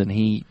Gabranson,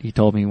 he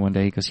told me one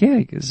day, he goes,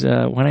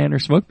 when I enter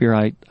smoke beer,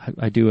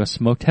 I do a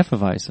smoked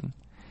Hefeweizen.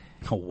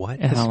 What?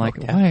 And I'm like,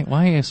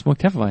 why a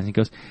smoked Hefeweizen? He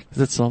goes,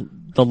 because it's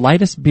the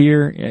lightest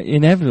beer,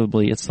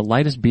 inevitably, it's the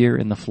lightest beer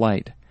in the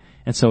flight.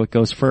 And so it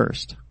goes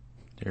first.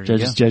 There you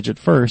Judges go. judge it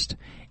first.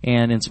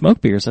 And in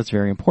smoke beers, that's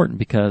very important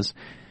because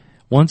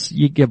once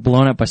you get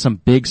blown up by some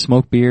big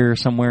smoke beer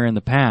somewhere in the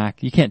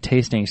pack, you can't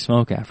taste any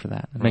smoke after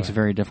that. It makes it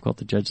very difficult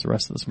to judge the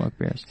rest of the smoke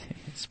beers.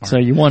 Smart. So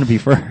you want to be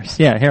first.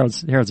 Yeah,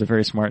 Harold's a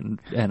very smart and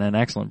an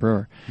excellent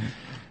brewer.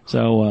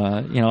 So,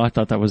 I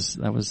thought that was,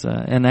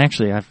 and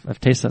actually I've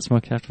tasted that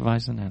smoked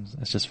Hefeweizen and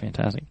it's just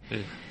fantastic.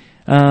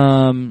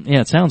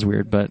 It sounds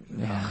weird, but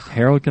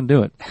Harold can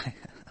do it.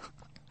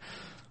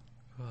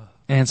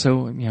 And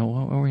so,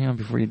 what were we on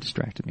before you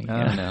distracted me?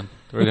 I don't know.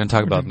 We're going to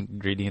talk about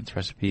ingredients,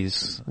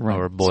 recipes, Right.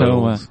 or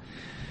boils.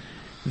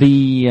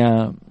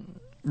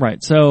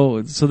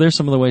 So, So there's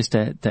some of the ways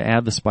to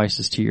add the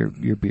spices to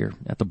your beer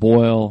at the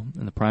boil,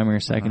 in the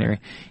primary, secondary.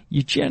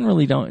 You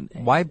generally don't.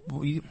 Why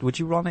would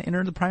you want to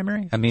enter the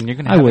primary? I mean, you're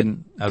going to. I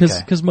wouldn't, Okay.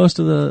 because most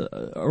of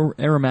the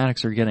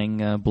aromatics are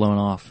getting blown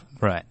off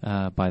Right.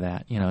 by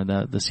that.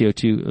 The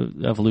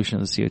CO2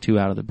 evolution of the CO2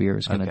 out of the beer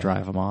is going to Okay.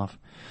 drive them off.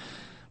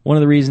 One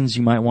of the reasons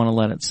you might want to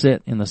let it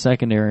sit in the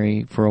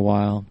secondary for a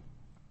while,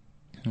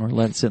 or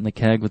let it sit in the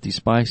keg with these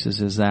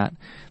spices, is that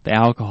the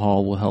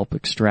alcohol will help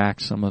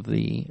extract some of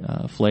the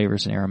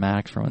flavors and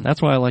aromatics from it.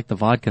 That's why I like the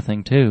vodka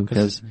thing too,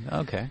 because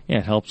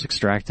it helps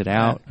extract it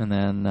out, and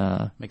then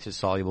makes it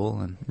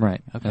soluble and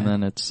right, Okay. and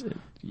then it's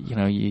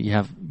you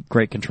have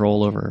great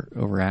control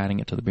over adding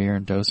it to the beer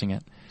and dosing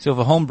it. So if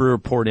a home brewer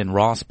poured in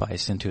raw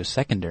spice into a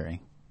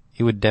secondary,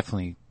 it would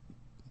definitely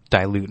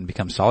dilute and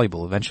become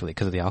soluble eventually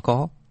because of the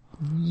alcohol.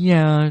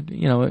 Yeah,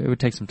 it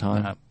would take some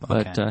time,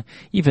 okay. but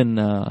even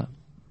the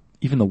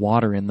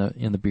water in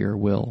the beer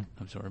will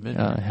Absorb it.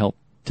 help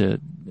to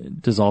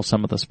dissolve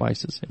some of the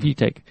spices. If you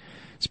take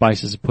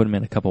spices and put them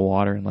in a cup of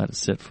water and let it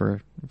sit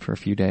for a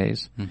few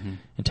days and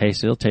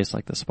taste it, it'll taste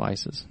like the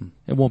spices.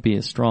 It won't be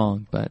as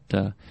strong, but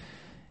some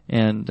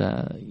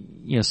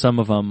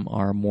of them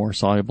are more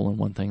soluble in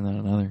one thing than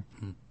another.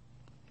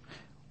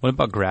 What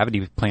about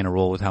gravity playing a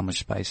role with how much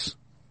spice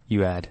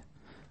you add?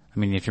 I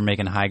mean, if you're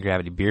making a high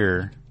gravity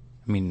beer,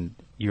 I mean,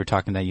 you were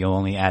talking that you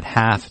only add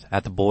half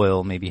at the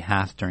boil, maybe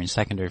half during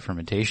secondary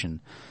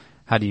fermentation.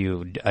 How do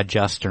you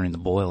adjust during the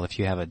boil if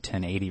you have a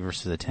 1080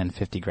 versus a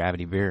 1050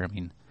 gravity beer? I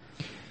mean,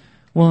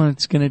 well,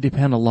 it's going to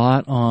depend a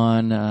lot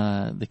on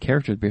the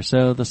character of the beer.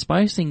 So the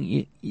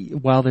spicing,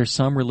 while there's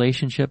some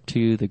relationship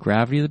to the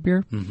gravity of the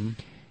beer,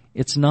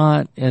 it's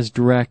not as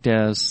direct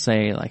as,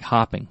 say, like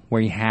hopping,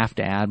 where you have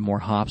to add more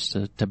hops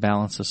to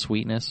balance the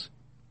sweetness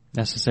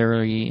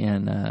necessarily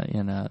in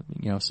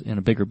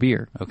a bigger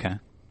beer. Okay.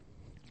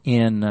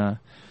 In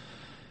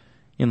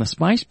the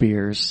spice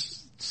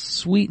beers,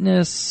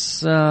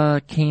 sweetness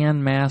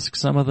can mask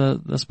some of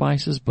the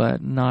spices,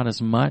 but not as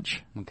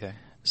much. Okay.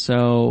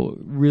 So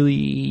really,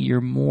 you're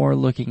more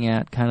looking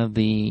at kind of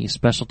the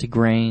specialty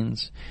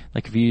grains,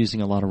 like if you're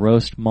using a lot of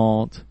roast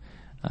malt,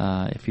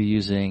 if you're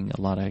using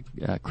a lot of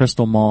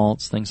crystal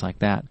malts, things like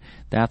that.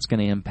 That's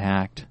going to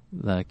impact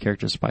the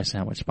character of spice and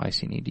how much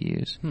spice you need to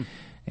use.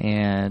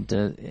 And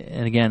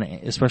again,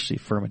 especially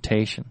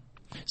fermentation.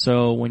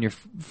 So when you're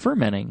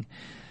fermenting,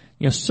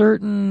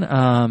 certain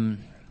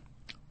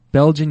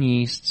Belgian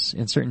yeasts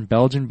in certain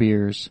Belgian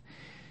beers,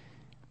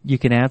 you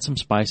can add some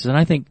spices. And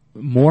I think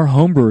more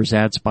homebrewers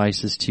add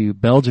spices to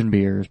Belgian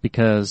beers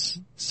because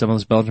some of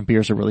those Belgian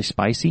beers are really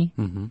spicy,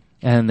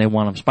 and they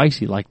want them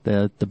spicy like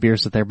the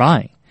beers that they're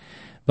buying.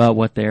 But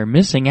what they're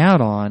missing out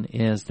on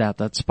is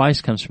that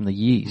spice comes from the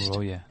yeast.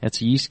 Oh, yeah.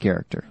 It's yeast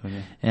character. Oh,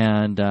 yeah.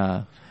 And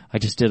I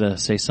just did a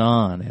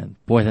saison,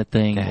 and boy, that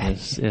thing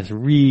is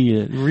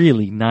really,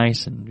 really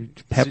nice and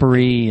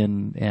peppery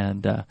and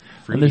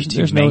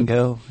there's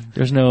mango.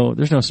 There's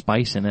no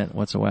spice in it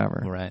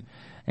whatsoever. Right.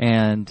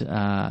 And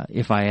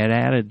if I had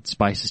added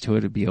spices to it,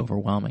 it'd be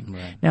overwhelming.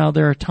 Right. Now,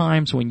 there are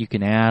times when you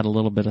can add a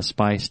little bit of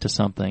spice to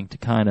something to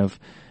kind of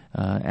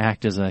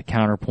act as a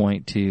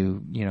counterpoint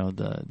to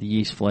the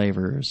yeast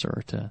flavors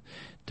or to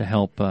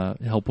help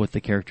with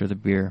the character of the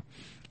beer,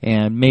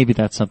 and maybe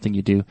that's something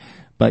you do.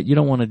 But you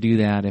don't want to do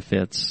that if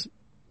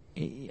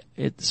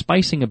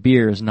spicing a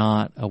beer is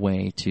not a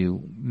way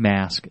to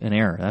mask an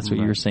error. That's what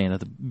you were saying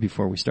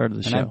before we started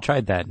the show. And I've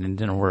tried that and it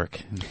didn't work.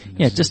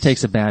 Yeah, it just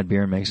takes a bad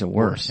beer and makes it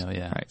worse. Oh,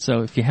 yeah. All right.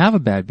 So if you have a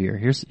bad beer,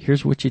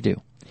 here's what you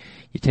do.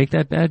 You take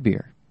that bad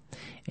beer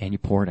and you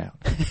pour it out.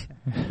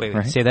 Wait,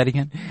 right? Say that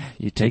again?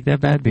 You take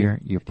that bad beer,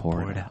 you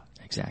pour it out.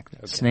 Exactly.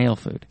 Okay. Snail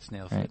food.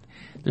 Snail right? food.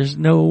 There's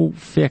no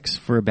fix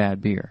for a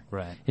bad beer.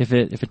 Right. If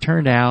it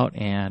turned out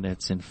and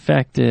it's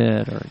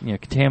infected or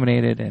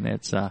contaminated and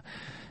it's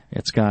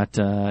got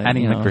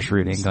adding licorice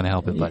root ain't going to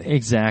help it, buddy.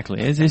 Exactly.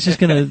 It's just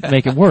going to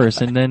make it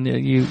worse, and then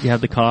you have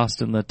the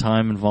cost and the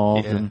time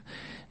involved, and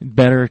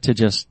better to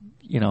just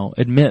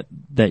admit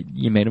that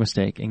you made a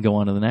mistake and go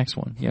on to the next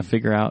one.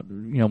 Figure out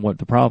what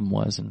the problem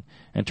was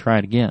and try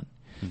it again.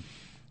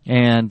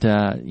 And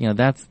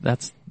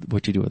that's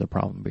what you do with a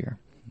problem beer.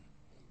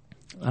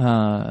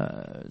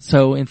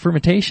 So in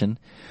fermentation,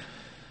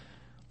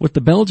 with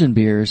the Belgian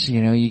beers,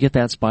 you get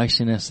that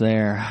spiciness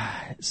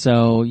there.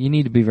 So you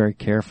need to be very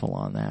careful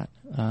on that.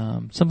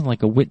 Something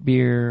like a wit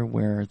beer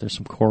where there's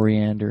some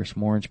coriander,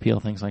 some orange peel,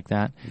 things like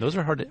that. Those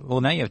are hard to,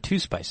 well, now you have two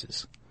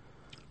spices.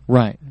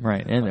 Right.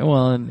 And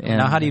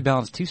now how do you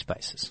balance two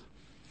spices?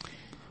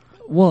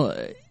 Well,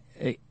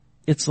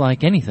 it's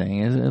like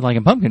anything. It's like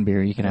a pumpkin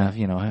beer, you can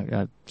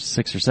have,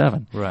 6 or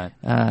 7. Right.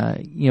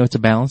 It's a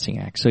balancing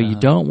act. So you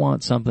don't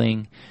want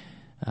something,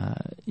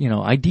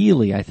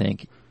 ideally, I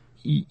think,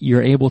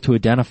 you're able to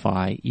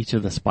identify each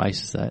of the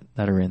spices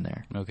that are in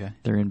there. Okay.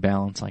 They're in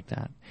balance like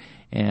that.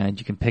 And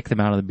you can pick them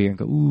out of the beer and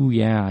go, ooh,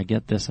 yeah, I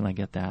get this and I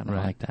get that and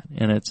I like that.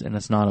 And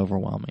it's not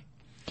overwhelming.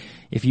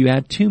 If you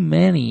add too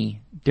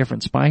many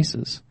different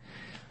spices,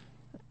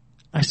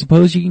 I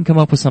suppose you can come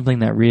up with something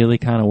that really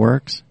kind of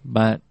works,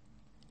 but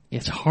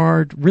it's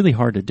really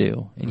hard to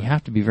do, and you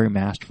have to be very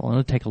masterful, and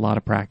it'll take a lot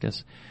of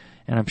practice,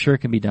 and I'm sure it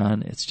can be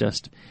done. It's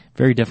just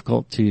very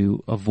difficult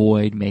to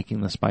avoid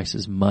making the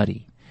spices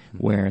muddy,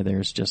 where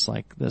there's just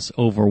like this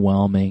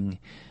overwhelming,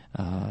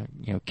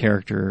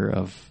 character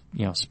of,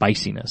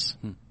 spiciness.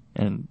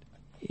 And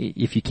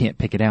if you can't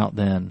pick it out,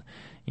 then,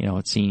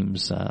 it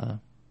seems, I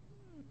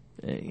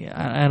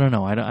don't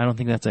know. I don't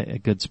think that's a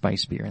good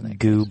spice beer in that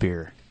Goo case.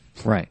 beer.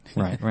 Right.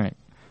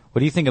 What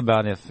do you think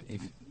about if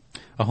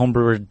a home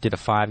brewer did a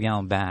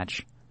 5-gallon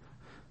batch,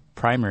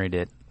 primaried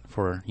it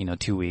for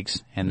 2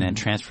 weeks, and then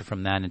transferred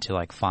from that into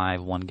like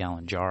 5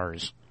 1-gallon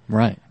jars,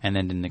 right? And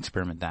then did an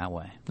experiment that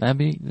way? That'd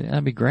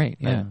be great.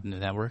 Yeah.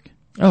 Did that work?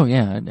 Oh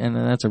yeah, and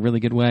that's a really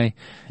good way.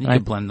 You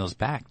could blend those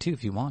back too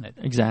if you wanted.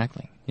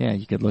 Exactly. Yeah,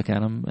 you could look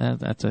at them.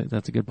 That's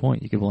a good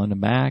point. You could blend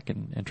them back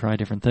and try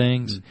different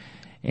things,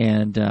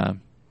 and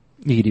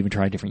you could even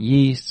try different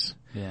yeasts.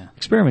 Yeah.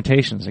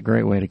 Experimentation is a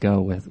great way to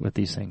go with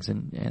these things,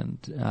 and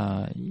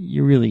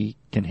you really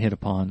can hit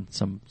upon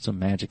some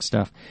magic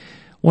stuff.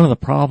 One of the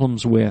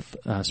problems with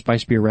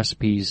spice beer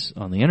recipes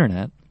on the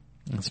internet,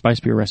 and spice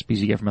beer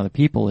recipes you get from other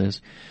people,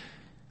 is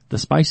the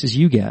spices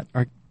you get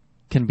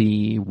can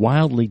be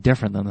wildly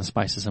different than the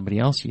spices somebody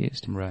else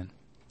used. Right.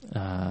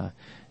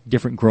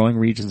 different growing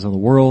regions of the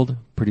world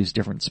produce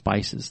different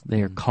spices.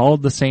 They are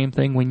called the same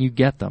thing when you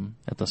get them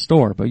at the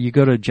store, but you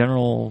go to a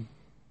general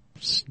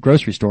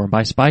grocery store and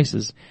buy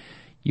spices,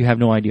 you have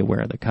no idea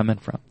where they're coming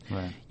from.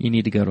 Right. You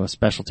need to go to a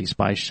specialty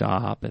spice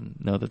shop and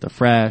know that they're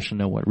fresh and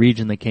know what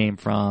region they came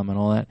from and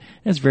all that.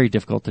 And it's very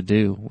difficult to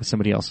do with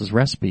somebody else's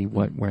recipe,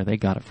 where they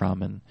got it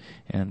from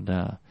and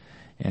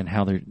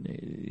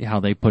how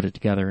they put it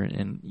together,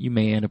 and you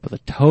may end up with a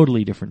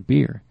totally different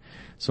beer.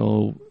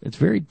 So it's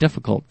very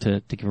difficult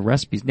to give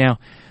recipes. Now,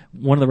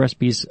 one of the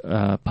recipes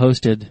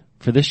posted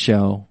for this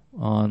show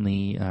on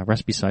the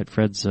recipe site,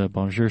 Fred's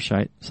Bonjour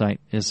site,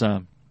 is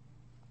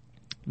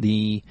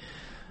the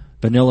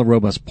Vanilla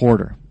Robust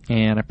Porter.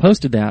 And I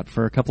posted that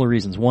for a couple of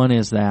reasons. One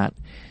is that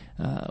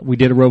we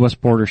did a Robust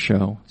Porter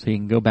show, so you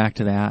can go back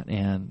to that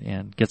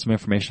and get some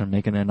information on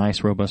making a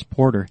nice Robust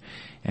Porter.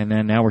 And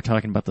then now we're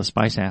talking about the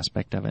spice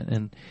aspect of it.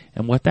 And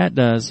what that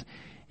does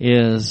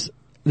is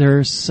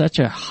there's such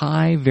a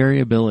high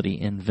variability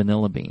in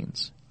vanilla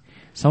beans.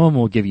 Some of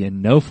them will give you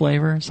no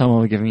flavor, some of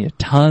them will give you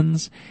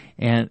tons,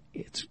 and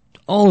it's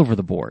all over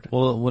the board.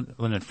 Well,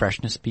 wouldn't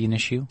freshness be an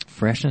issue?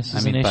 Freshness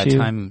is an issue. By the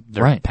time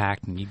they're right.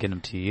 packed and you get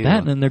them to you.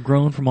 That, and they're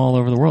grown from all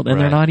over the world. And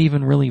right. they're not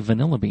even really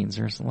vanilla beans.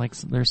 There's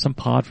some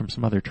pod from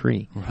some other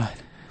tree. Right.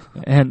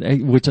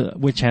 And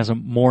which has a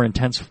more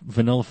intense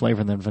vanilla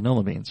flavor than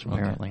vanilla beans,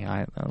 apparently.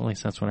 Okay. At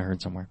least that's what I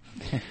heard somewhere.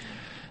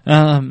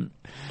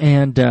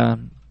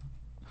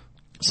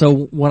 So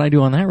what I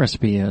do on that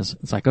recipe is,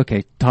 it's like,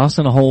 okay, toss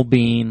in a whole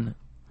bean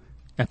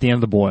at the end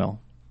of the boil.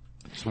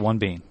 Just one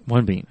bean.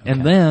 One bean. Okay.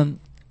 And then,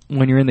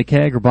 when you're in the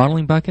keg or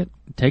bottling bucket,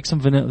 take some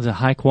the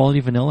high quality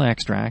vanilla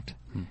extract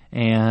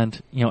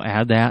and,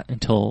 add that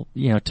until,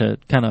 to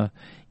kind of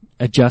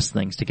adjust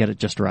things to get it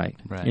just right.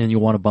 Right. And you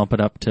want to bump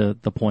it up to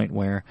the point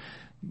where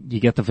you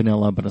get the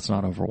vanilla, but it's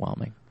not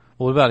overwhelming.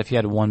 Well, what about if you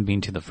had one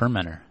bean to the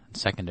fermenter,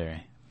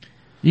 secondary?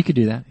 You could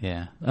do that.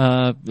 Yeah.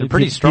 They're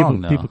pretty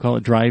strong, though. People call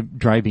it dry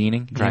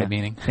beaning. Dry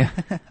beaning. Yeah.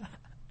 I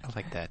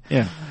like that.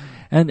 Yeah.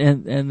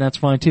 And that's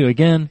fine too.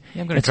 Again,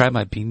 I'm going to dry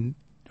my bean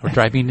or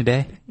dry bean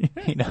today.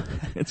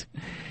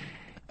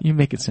 You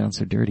make it sound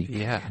so dirty.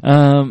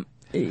 Yeah.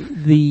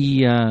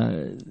 The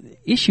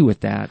issue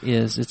with that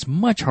is it's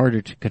much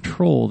harder to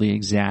control the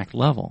exact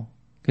level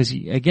because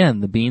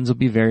again, the beans will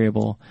be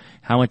variable.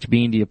 How much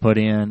bean do you put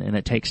in, and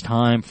it takes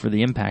time for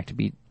the impact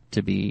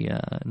to be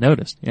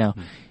noticed.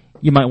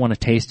 You might want to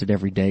taste it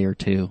every day or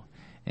two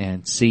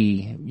and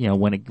see,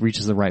 when it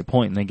reaches the right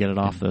point and then get it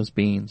off those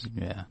beans.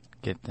 Yeah.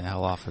 Get the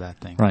hell off of that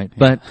thing. Right.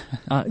 Yeah.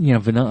 But,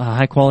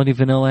 high quality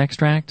vanilla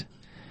extract,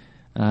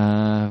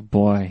 you'd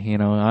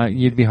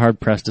be hard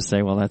pressed to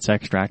say, well, that's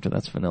extract or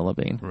that's vanilla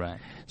bean. Right.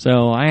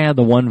 So I add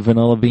the one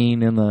vanilla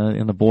bean in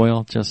the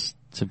boil just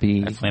to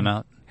be. Flame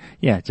out?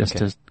 Yeah, just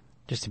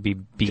to be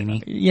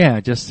beanie? Yeah,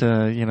 just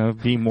to,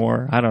 be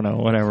more, I don't know,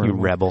 whatever. You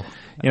rebel.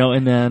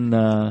 And then,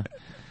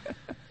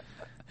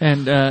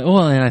 and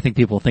I think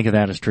people think of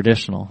that as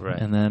traditional. Right.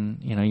 And then,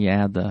 you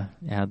add the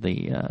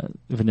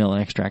vanilla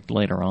extract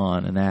later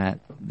on, and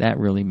that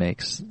really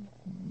makes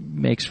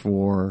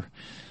for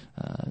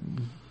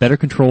better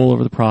control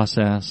over the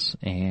process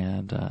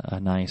and a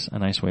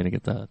nice way to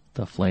get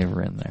the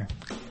flavor in there.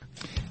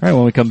 All right,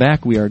 when we come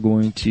back, we are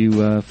going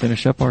to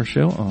finish up our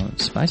show on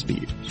spice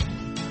beers.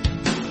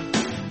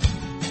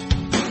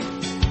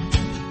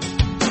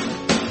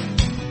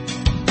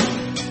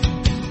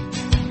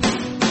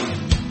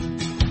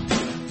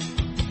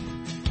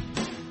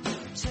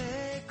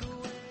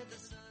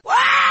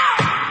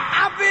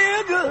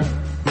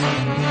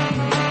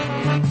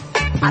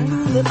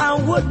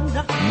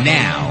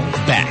 Now,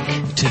 back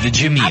to the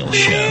Jamil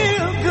Show.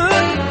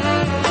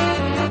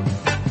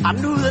 I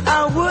knew that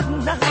I would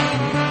not.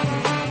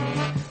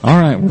 All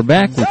right, we're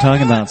back. We're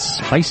talking about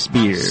spice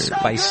beer.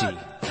 Spicy.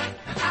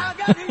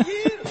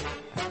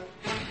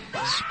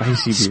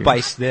 Spicy beer.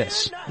 Spice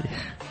this.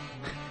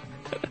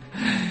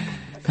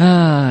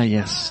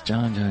 Yes,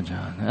 John.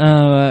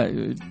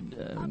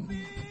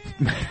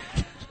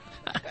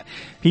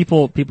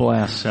 People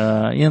ask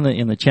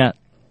in the chat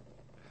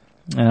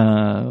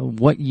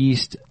what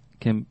yeast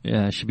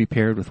should be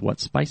paired with what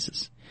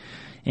spices,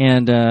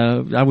 and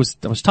I was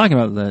talking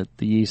about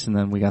the yeast, and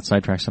then we got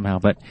sidetracked somehow.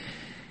 But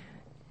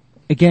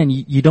again,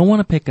 you don't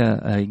want to pick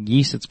a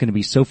yeast that's going to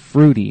be so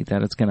fruity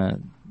that it's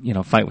going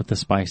to fight with the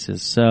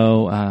spices.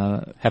 So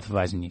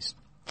Hefeweizen yeast.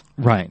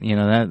 Right,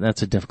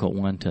 that's a difficult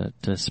one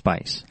to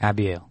spice.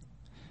 Abbey Ale.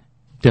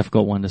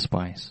 Difficult one to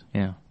spice.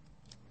 Yeah.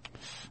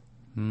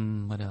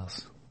 What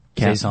else?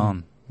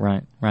 Saison.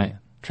 Right.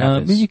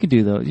 Trappist. You can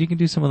do those. You can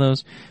do some of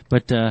those,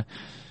 but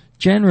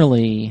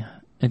generally,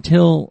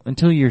 until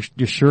you're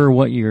sure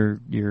what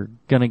you're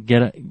gonna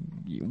get,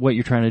 what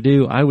you're trying to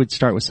do, I would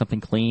start with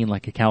something clean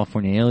like a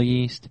California ale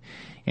yeast,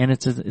 and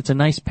it's a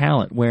nice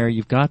palate where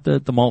you've got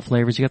the malt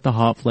flavors, you got the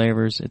hop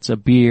flavors. It's a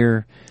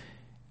beer,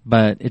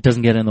 but it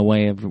doesn't get in the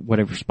way of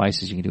whatever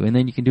spices you can do, and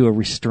then you can do a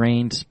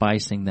restrained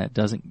spicing that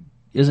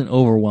isn't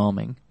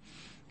overwhelming.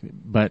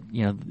 But,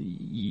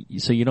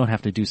 so you don't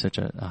have to do such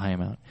a high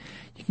amount.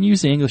 You can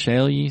use the English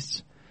ale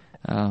yeast.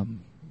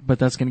 but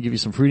that's going to give you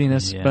some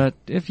fruitiness. Yeah. But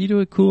if you do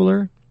it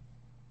cooler,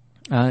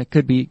 it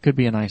could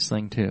be a nice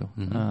thing too.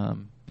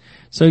 Mm-hmm.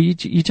 So you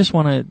just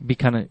want to be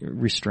kind of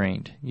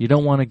restrained. You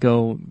don't want to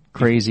go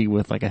crazy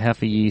with like a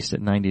Hefe yeast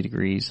at 90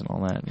 degrees and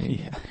all that.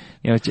 Yeah.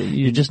 You know,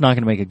 you're just not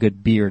going to make a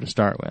good beer to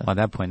start with. Well, at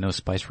that point, no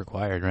spice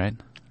required, right?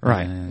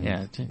 Right.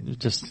 Yeah.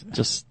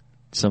 Just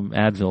some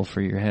Advil for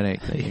your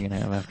headache that you're going to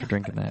have after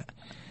drinking that.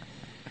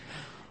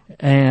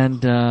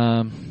 And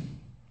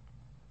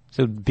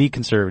so be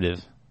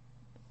conservative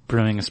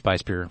brewing a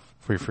spice beer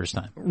for your first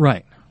time.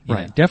 Right.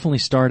 Yeah. Definitely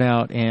start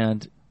out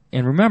and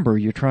remember,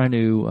 you're trying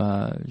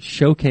to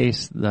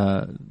showcase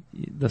the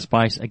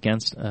spice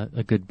against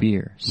a good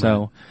beer.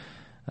 So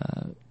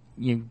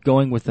you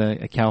going with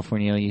a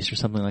California yeast or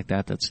something like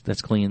that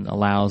that's clean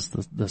allows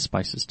the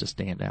spices to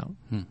stand out.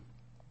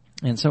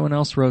 And someone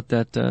else wrote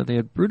that they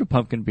had brewed a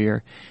pumpkin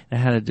beer and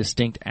it had a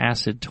distinct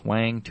acid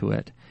twang to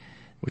it,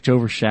 which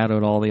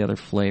overshadowed all the other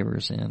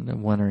flavors. And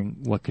I'm wondering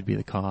what could be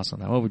the cause of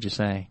that. What would you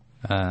say?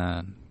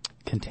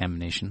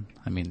 Contamination.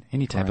 I mean,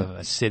 any type of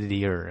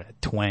acidity or a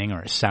twang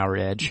or a sour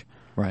edge.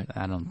 Right.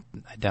 I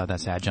doubt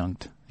that's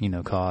adjunct,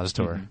 caused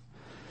or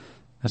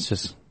that's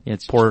just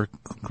it's poor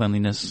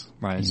cleanliness.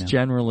 Right. It's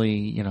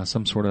generally,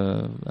 some sort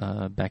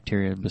of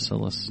bacteria,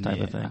 bacillus type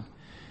of thing.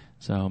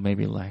 So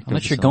maybe lactobacillus.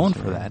 Unless you're going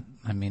for that.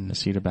 I mean,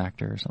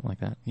 acetobacter or something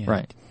like that. Yeah,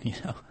 right.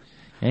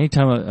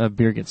 Anytime a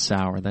beer gets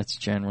sour, that's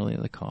generally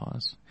the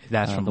cause.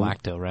 That's from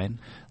lacto, right?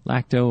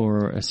 Lacto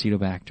or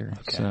acetobacter.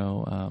 Okay.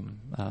 So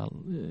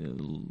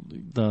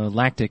the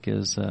lactic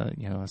is a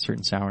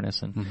certain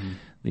sourness, and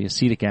the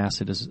acetic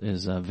acid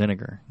is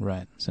vinegar.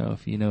 Right. So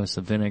if you notice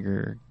a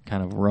vinegar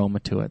kind of aroma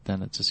to it,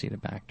 then it's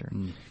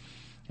acetobacter.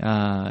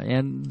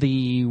 And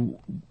the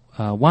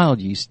wild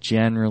yeast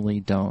generally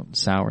don't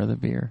sour the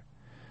beer.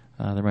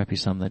 There might be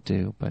some that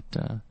do, but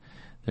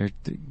they're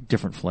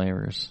different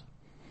flavors.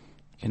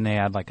 Can they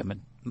add like a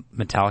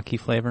metallic-y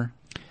flavor?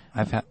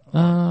 I've had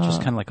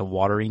just kind of like a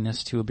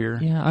wateriness to a beer.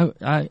 Yeah,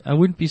 I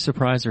wouldn't be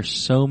surprised. There's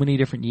so many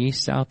different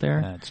yeasts out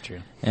there. That's true.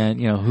 And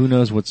who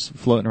knows what's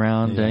floating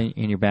around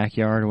in your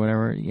backyard or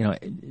whatever.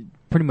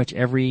 Pretty much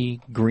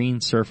every green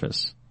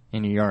surface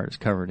in your yard is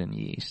covered in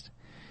yeast,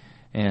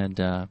 and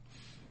that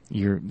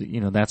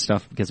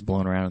stuff gets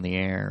blown around in the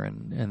air,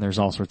 and there's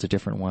all sorts of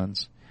different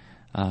ones.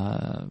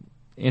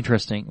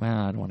 Interesting. Well,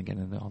 I don't want to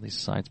get into all these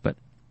sites, but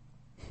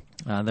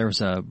there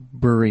was a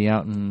brewery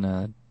out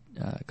in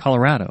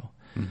Colorado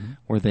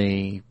where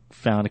they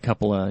found a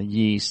couple of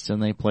yeasts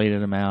and they plated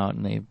them out,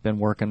 and they've been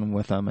working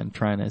with them and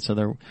trying to.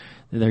 So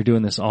they're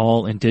doing this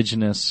all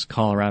indigenous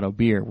Colorado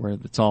beer where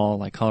it's all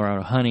like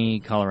Colorado honey,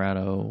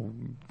 Colorado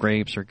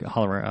grapes, or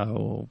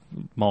Colorado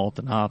malt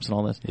and hops and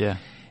all this. Yeah.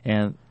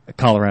 And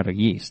Colorado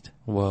yeast.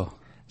 Whoa.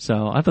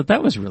 So I thought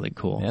that was really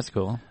cool. Yeah, that's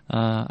cool.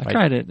 I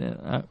tried it.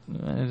 I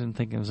didn't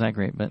think it was that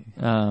great, but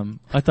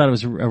I thought it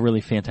was a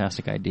really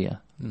fantastic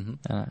idea.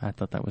 I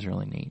thought that was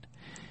really neat.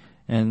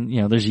 And,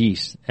 there's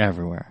yeast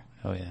everywhere.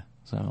 Oh, yeah.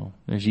 So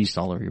there's yeast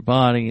all over your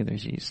body.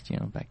 There's yeast,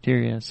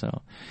 bacteria.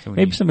 So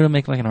maybe somebody will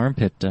make like an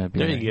armpit beer.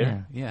 There you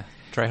go. Yeah.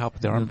 Try hop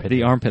with the armpit.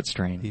 The armpit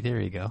strain. There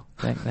you go.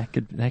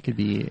 That could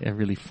be a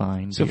really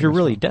fine So if you're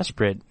really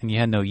desperate and you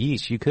had no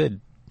yeast, you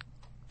could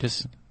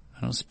just,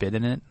 spit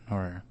in it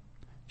or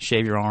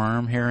shave your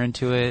arm hair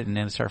into it and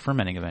then start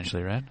fermenting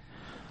eventually, right?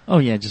 Oh,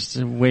 yeah, just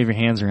wave your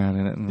hands around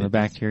in it and the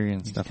bacteria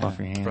and stuff off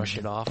your hands. Brush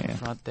it off in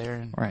front there.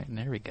 And, right. And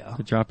there we go.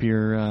 So drop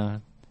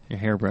your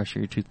hairbrush or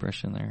your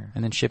toothbrush in there.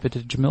 And then ship it to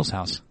Jamil's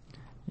house.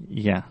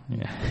 Yeah.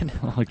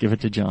 I'll give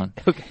it to John.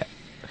 Okay.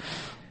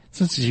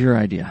 So this is your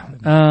idea.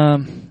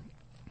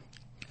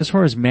 As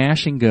far as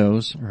mashing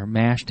goes, or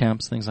mash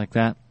temps, things like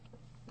that,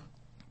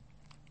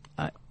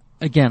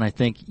 I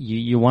think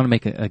you want to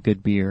make a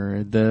good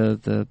beer.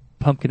 The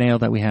pumpkin ale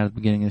that we had at the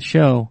beginning of the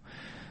show,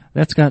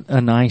 that's got a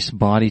nice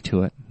body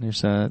to it.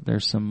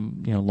 There's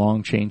some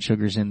long chain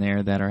sugars in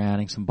there that are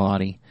adding some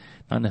body,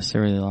 not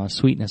necessarily a lot of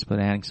sweetness, but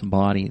adding some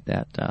body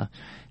that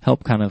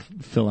help kind of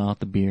fill out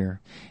the beer.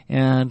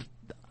 And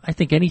I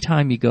think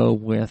anytime you go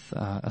with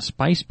a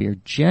spice beer,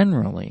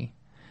 generally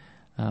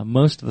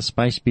most of the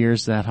spice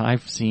beers that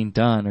I've seen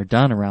done are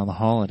done around the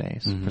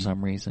holidays for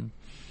some reason,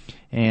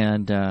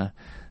 and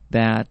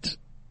that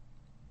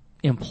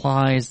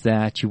implies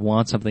that you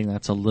want something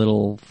that's a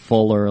little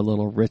fuller, a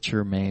little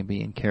richer maybe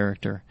in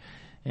character.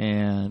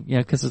 And,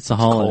 because it's a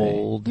holiday.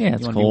 Cold. Yeah,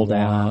 it's cold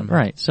out.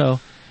 Right.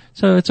 So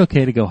it's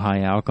okay to go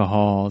high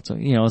alcohol. It's,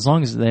 as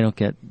long as they don't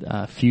get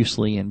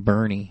fusely and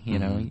burny,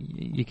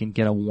 you can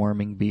get a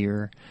warming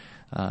beer.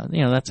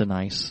 That's a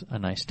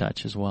nice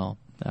touch as well.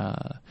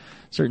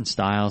 Certain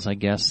styles, I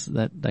guess,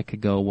 that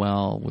could go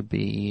well would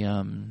be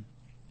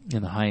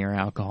in the higher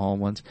alcohol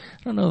ones.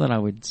 I don't know that I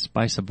would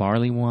spice a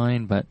barley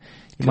wine, but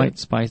you might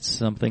spice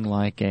something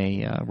like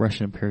a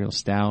Russian Imperial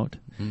Stout.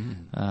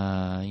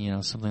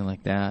 Something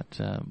like that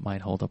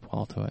might hold up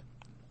well to it.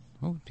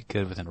 What would be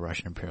good with a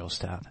Russian Imperial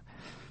Stout?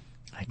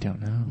 I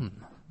don't know.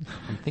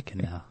 I'm thinking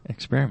now.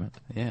 Experiment.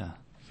 Yeah.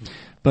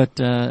 But,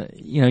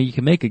 you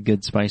can make a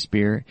good spice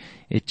beer.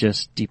 It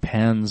just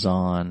depends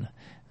on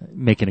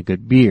making a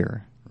good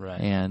beer. Right.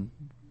 And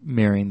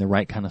marrying the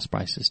right kind of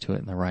spices to it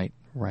in the right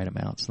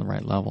amounts and the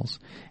right levels,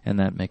 and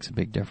that makes a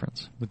big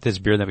difference. With this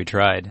beer that we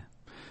tried,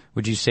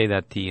 would you say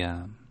that the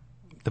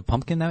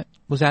pumpkin that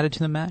was added to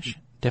the mash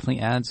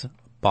definitely adds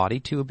body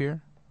to a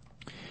beer?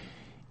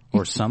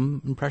 Or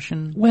some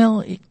impression? Well,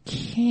 it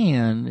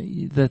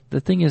can.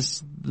 The thing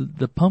is,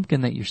 the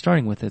pumpkin that you're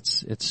starting with,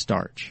 it's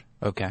starch.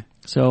 Okay.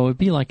 So it'd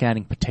be like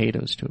adding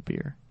potatoes to a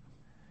beer.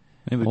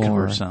 Maybe we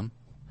convert some.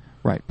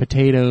 Right.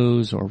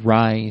 Potatoes or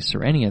rice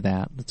or any of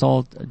that. It's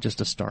all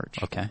just a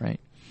starch. Okay. Right.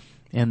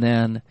 And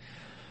then,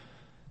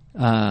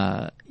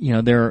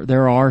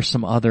 there are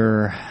some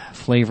other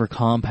flavor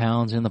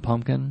compounds in the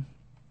pumpkin.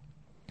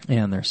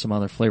 And there's some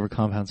other flavor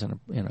compounds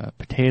in a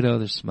potato.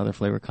 There's some other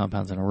flavor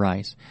compounds in a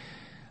rice.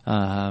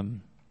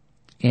 And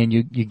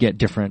you get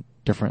different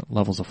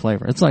levels of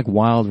flavor. It's like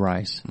wild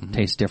rice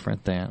tastes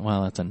different than,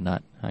 well, that's a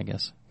nut, I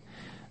guess,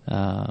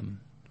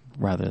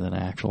 rather than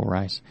actual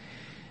rice.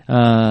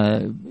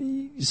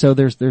 So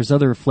there's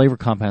other flavor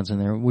compounds in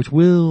there which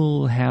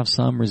will have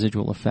some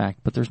residual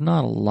effect, but there's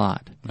not a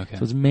lot. Okay.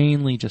 So it's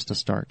mainly just a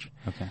starch.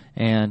 Okay.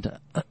 And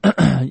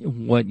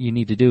what you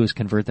need to do is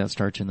convert that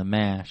starch in the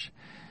mash.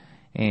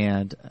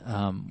 And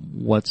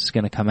what's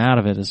going to come out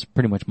of it is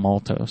pretty much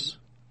maltose.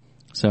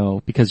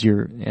 So, because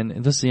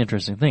and this is the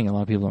interesting thing, a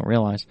lot of people don't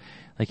realize,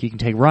 like you can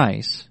take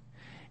rice,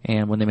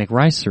 and when they make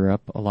rice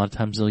syrup, a lot of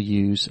times they'll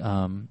use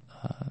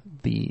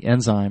the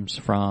enzymes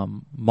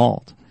from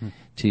malt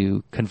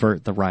to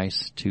convert the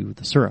rice to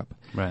the syrup.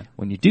 Right.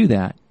 When you do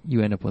that,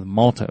 you end up with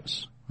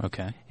maltose.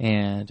 Okay.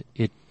 And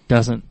it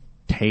doesn't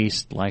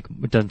taste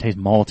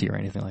malty or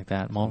anything like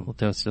that.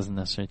 Maltose doesn't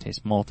necessarily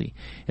taste malty.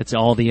 It's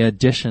all the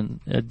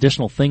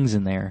additional things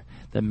in there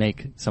that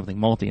make something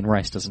malty, and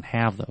rice doesn't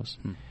have those.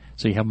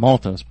 So you have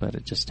maltose, but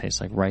it just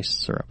tastes like rice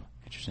syrup.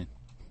 Interesting.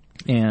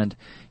 And,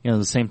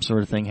 the same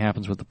sort of thing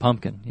happens with the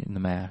pumpkin in the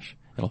mash.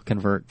 It'll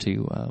convert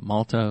to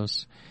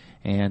maltose,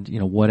 and,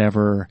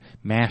 whatever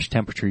mash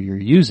temperature you're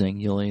using,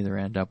 you'll either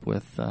end up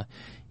with,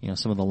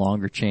 some of the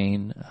longer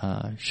chain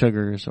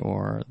sugars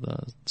or the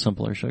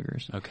simpler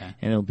sugars. Okay.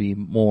 And it'll be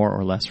more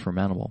or less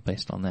fermentable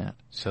based on that.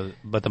 So,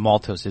 but the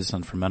maltose is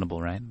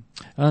unfermentable, right?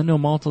 No,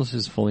 maltose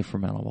is fully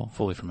fermentable.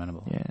 Fully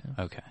fermentable.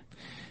 Yeah. Okay.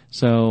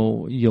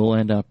 So you'll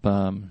end up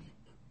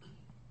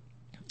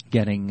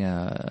getting,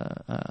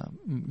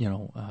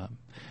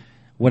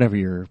 whatever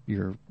your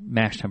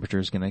mash temperature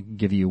is going to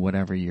give you,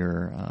 whatever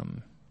your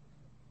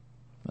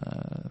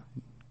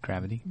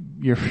gravity,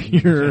 your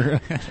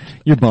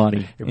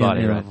body, in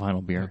right? The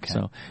final beer. Okay.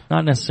 So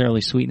not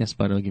necessarily sweetness,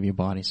 but it'll give you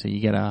body. So you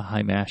get a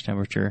high mash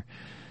temperature,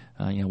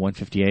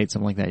 158,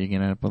 something like that. You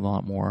can end up with a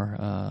lot more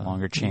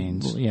longer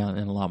chains, and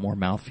a lot more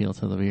mouthfeel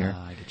to the beer.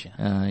 I get you.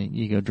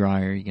 You go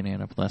drier, you're going to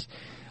end up with less.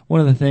 One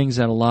of the things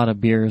that a lot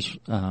of beers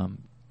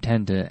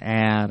tend to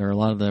add, or a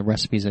lot of the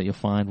recipes that you'll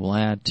find will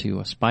add to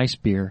a spice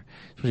beer,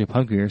 especially a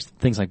pumpkin beer,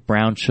 things like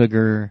brown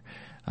sugar,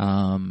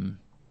 like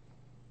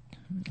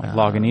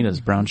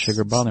Lagunitas, brown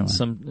sugar barley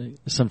wine.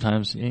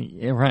 Sometimes,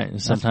 yeah, right.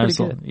 Sometimes, that's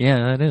pretty good.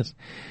 Yeah, that is.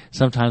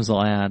 Sometimes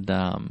they'll add,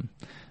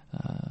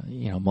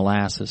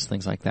 molasses,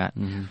 things like that.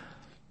 Mm-hmm.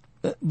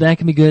 That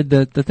can be good.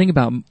 The thing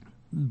about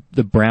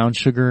the brown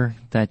sugar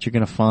that you're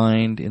going to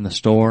find in the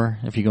store,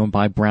 if you go and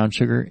buy brown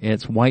sugar,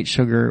 it's white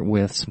sugar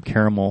with some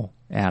caramel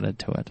added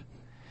to it.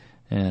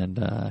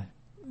 And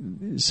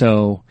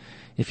so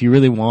if you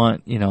really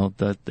want,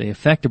 the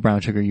effect of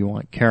brown sugar, you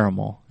want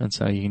caramel. And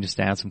so you can just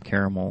add some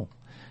caramel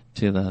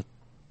to the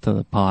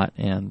pot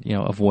and,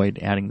 avoid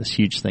adding this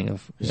huge thing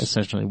of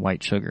essentially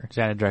white sugar. Just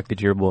add it directly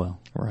to your boil.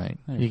 Right.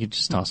 You could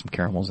just toss some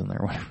caramels in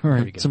there or whatever,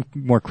 or some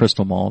more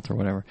crystal malt or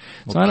whatever.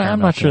 So I'm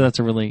not sure that's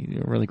a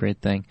really great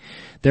thing.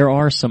 There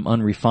are some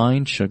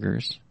unrefined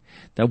sugars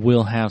that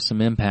will have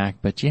some impact,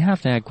 but you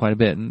have to add quite a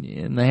bit,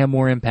 and they have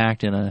more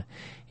impact in a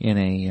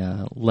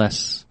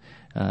less,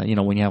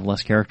 when you have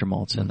less character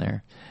malts in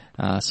there.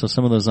 So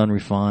some of those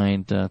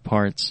unrefined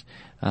parts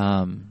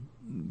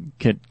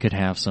could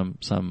have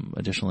some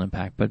additional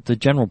impact. But the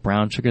general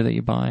brown sugar that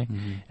you buy,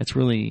 it's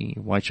really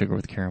white sugar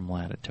with caramel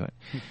added to it.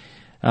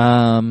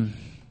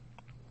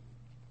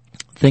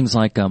 Things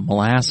like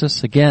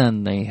molasses,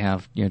 again, they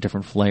have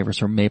different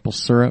flavors, or maple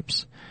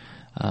syrups.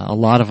 A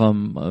lot of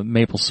them,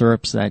 maple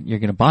syrups that you're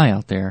going to buy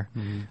out there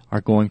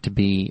are going to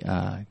be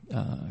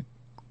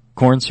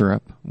corn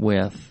syrup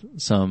with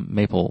some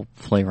maple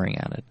flavoring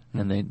added,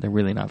 and they're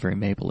really not very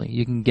mapley.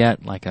 You can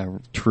get like a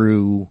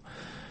true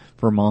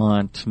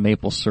Vermont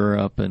maple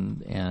syrup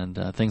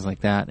and things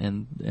like that,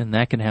 and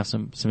that can have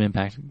some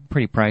impact.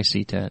 Pretty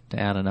pricey to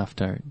add enough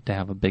to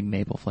have a big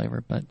maple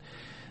flavor, but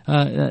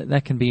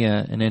that can be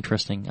an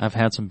interesting. I've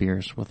had some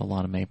beers with a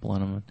lot of maple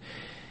in them,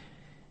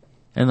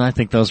 and I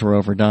think those were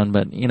overdone.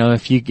 But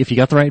if you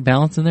got the right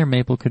balance in there,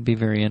 maple could be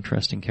very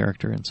interesting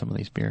character in some of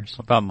these beers.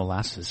 What about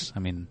molasses? I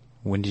mean,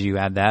 when did you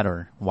add that,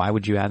 or why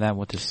would you add that?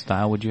 What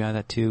style would you add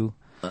that to?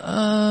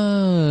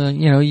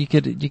 You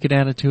could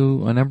add it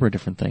to a number of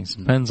different things.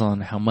 Depends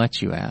on how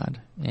much you add,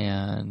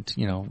 and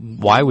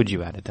why would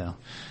you add it though?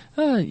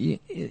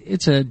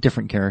 It's a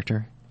different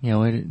character.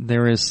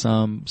 There is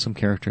some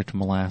character to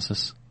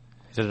molasses.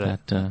 Is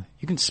it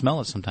you can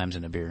smell it sometimes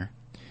in a beer.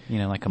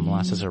 Like a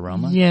molasses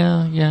aroma?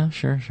 Yeah,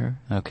 sure.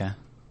 Okay.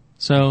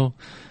 So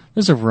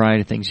there's a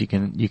variety of things you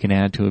can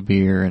add to a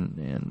beer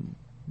and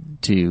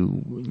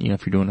to,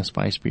 if you're doing a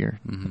spice beer.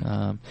 Mm-hmm.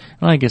 And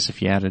I guess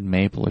if you added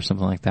maple or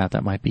something like that,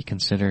 that might be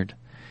considered,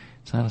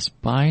 is that a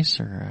spice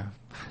or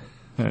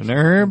an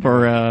herb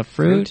or a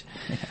fruit?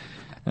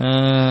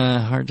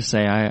 Hard to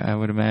say. I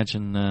would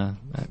imagine,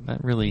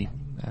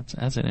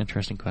 that's an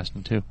interesting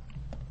question too.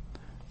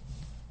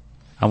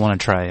 I want to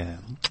try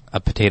a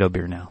potato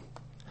beer now.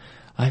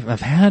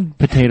 I've had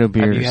potato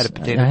beers. Have you had a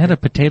potato I had beer? a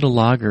potato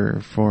lager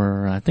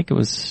for, I think it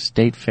was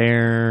State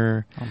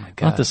Fair. Oh my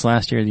God. Not this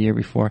last year, the year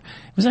before.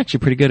 It was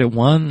actually pretty good. It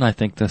won, I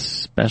think, the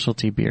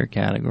specialty beer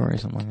category or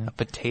something like that. A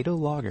potato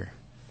lager?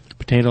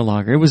 Potato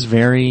lager. It was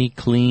very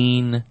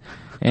clean,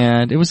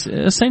 and it was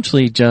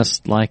essentially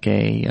just like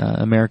a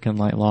American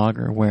light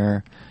lager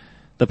where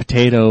the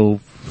potato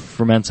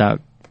ferments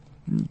out,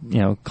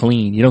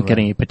 clean. You don't get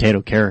any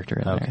potato character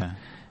in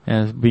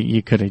there. But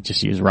you could have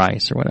just used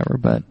rice or whatever,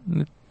 but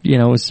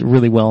it's a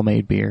really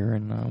well-made beer,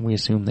 and we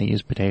assume they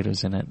use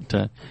potatoes in it.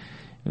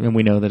 And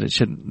we know that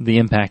the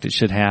impact it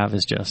should have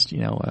is just,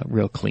 a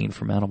real clean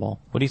fermentable.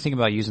 What do you think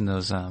about using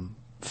those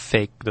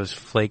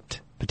flaked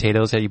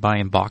potatoes that you buy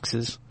in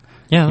boxes?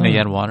 Yeah. You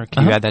add water.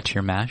 Can you add that to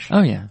your mash?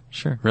 Oh, yeah,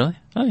 sure. Really?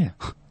 Oh, yeah.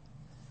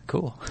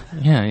 Cool.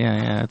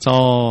 Yeah. It's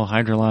all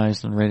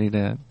hydrolyzed and ready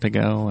to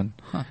go, and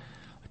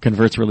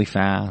converts really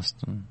fast.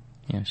 And,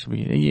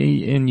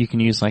 and you can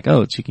use like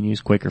oats. You can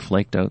use Quaker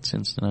flaked oats,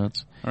 instant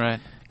oats. Right.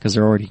 Because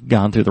they're already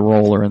gone through the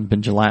roller and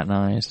been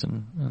gelatinized,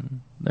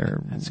 and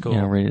they're That's cool.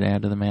 Ready to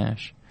add to the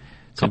mash.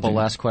 Couple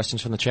last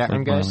questions from the chat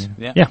room, guys.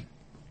 Yeah.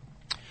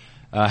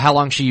 How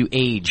long should you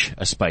age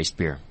a spiced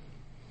beer?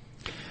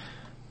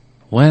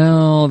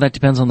 Well, that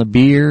depends on the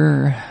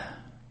beer.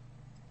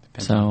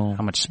 Depends on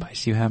how much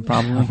spice you have,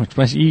 probably. How much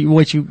spice?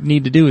 What you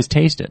need to do is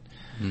taste it,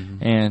 mm-hmm.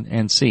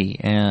 and see.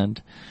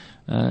 And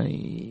that's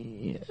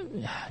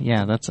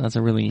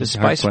a really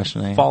hard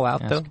question. Does spice fall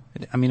out though?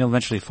 I mean,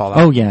 eventually fall out.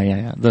 Oh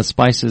yeah. The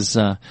spices,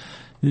 the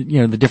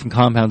different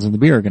compounds in the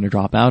beer are going to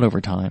drop out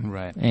over time.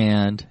 Right.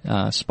 And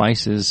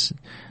spices,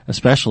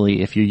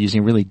 especially if you're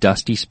using really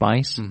dusty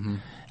spice. Mm-hmm.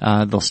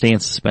 They'll stay in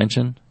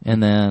suspension,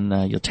 and then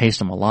you'll taste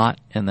them a lot,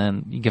 and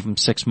then you give them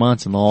 6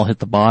 months, and they'll all hit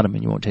the bottom,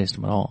 and you won't taste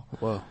them at all.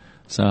 Whoa.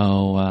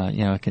 So,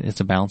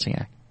 it's a balancing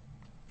act.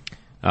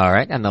 All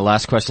right, and the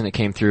last question that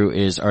came through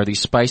is, are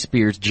these spice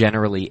beers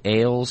generally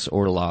ales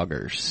or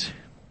lagers?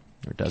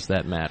 Or does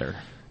that matter?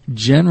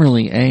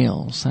 Generally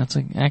ales. That's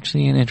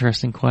actually an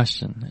interesting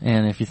question.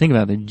 And if you think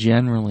about it,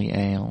 generally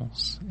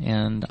ales.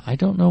 And I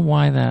don't know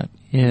why that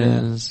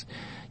is.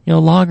 Yeah.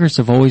 Lagers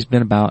have always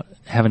been about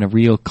having a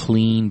real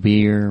clean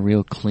beer,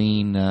 real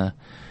clean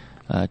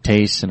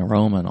taste and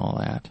aroma and all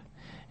that.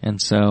 And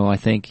so I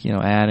think,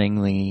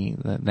 adding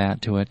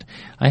that to it.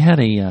 I had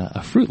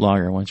a fruit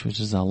lager once, which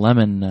is a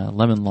lemon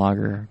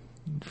lager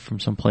from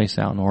some place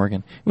out in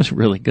Oregon. It was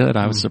really good.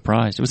 I was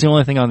surprised. It was the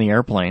only thing on the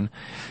airplane,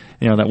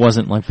 that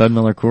wasn't like Bud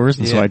Miller Coors,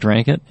 and so I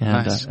drank it. And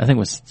nice. I think it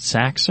was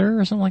Saxer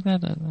or something like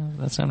that.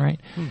 That sound right?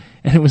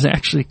 And it was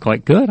actually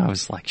quite good. I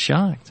was like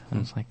shocked. I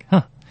was like,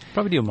 huh.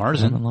 Probably do a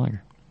Marzen. Lemon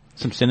lager.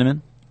 Some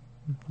cinnamon?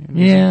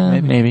 Yeah,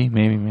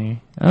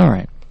 maybe. All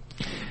right.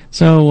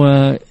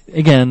 So,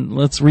 again,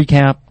 let's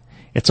recap.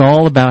 It's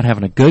all about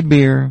having a good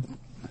beer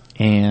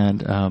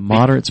and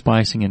moderate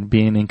spicing and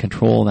being in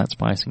control of that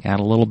spicing. Add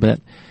a little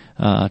bit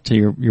to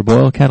your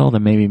boil kettle,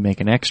 then maybe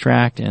make an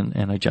extract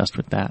and adjust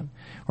with that.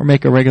 Or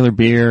make a regular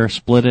beer,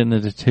 split it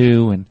into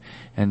two,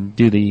 and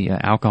do the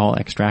alcohol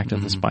extract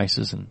of the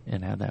spices and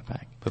add that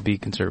back. But be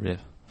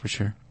conservative, for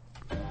sure.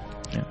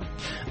 Yeah.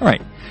 All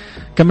right.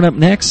 Coming up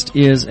next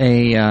is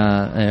a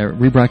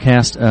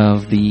rebroadcast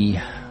of the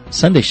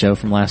Sunday show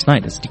from last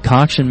night. It's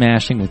Decoction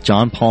Mashing with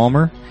John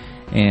Palmer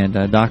and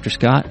Dr.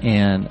 Scott,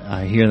 and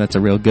I hear that's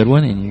a real good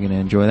one, and you're going to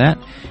enjoy that.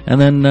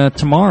 And then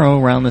tomorrow,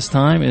 around this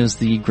time, is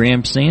the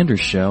Graham Sanders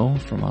show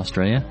from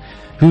Australia.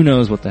 Who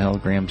knows what the hell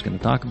Graham's going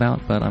to talk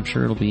about, but I'm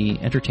sure it'll be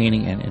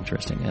entertaining and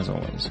interesting, as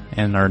always.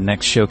 And our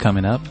next show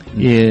coming up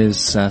is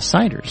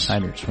ciders.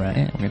 Ciders, right.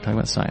 Yeah, we're going to talk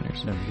about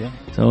ciders. There we go.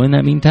 So in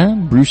that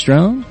meantime, brew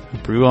strong.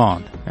 Brew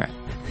on. All right.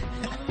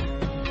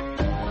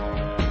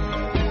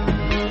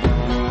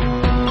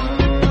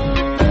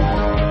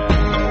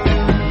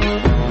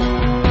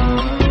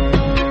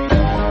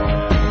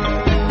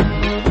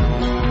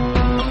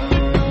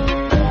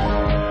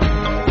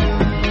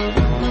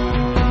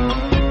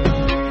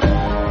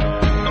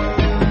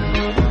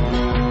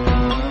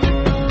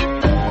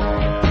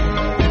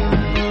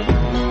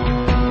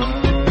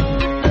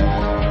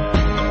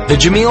 The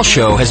Jamil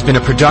Show has been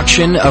a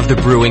production of the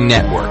Brewing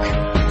Network.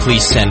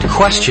 Please send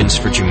questions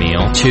for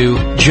Jamil to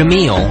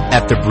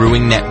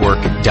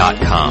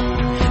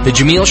jamil@thebrewingnetwork.com. The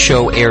Jamil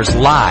Show airs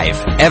live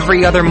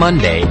every other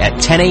Monday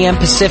at 10 a.m.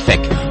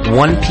 Pacific,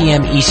 1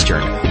 p.m.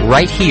 Eastern,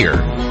 right here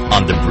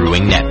on the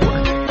Brewing Network.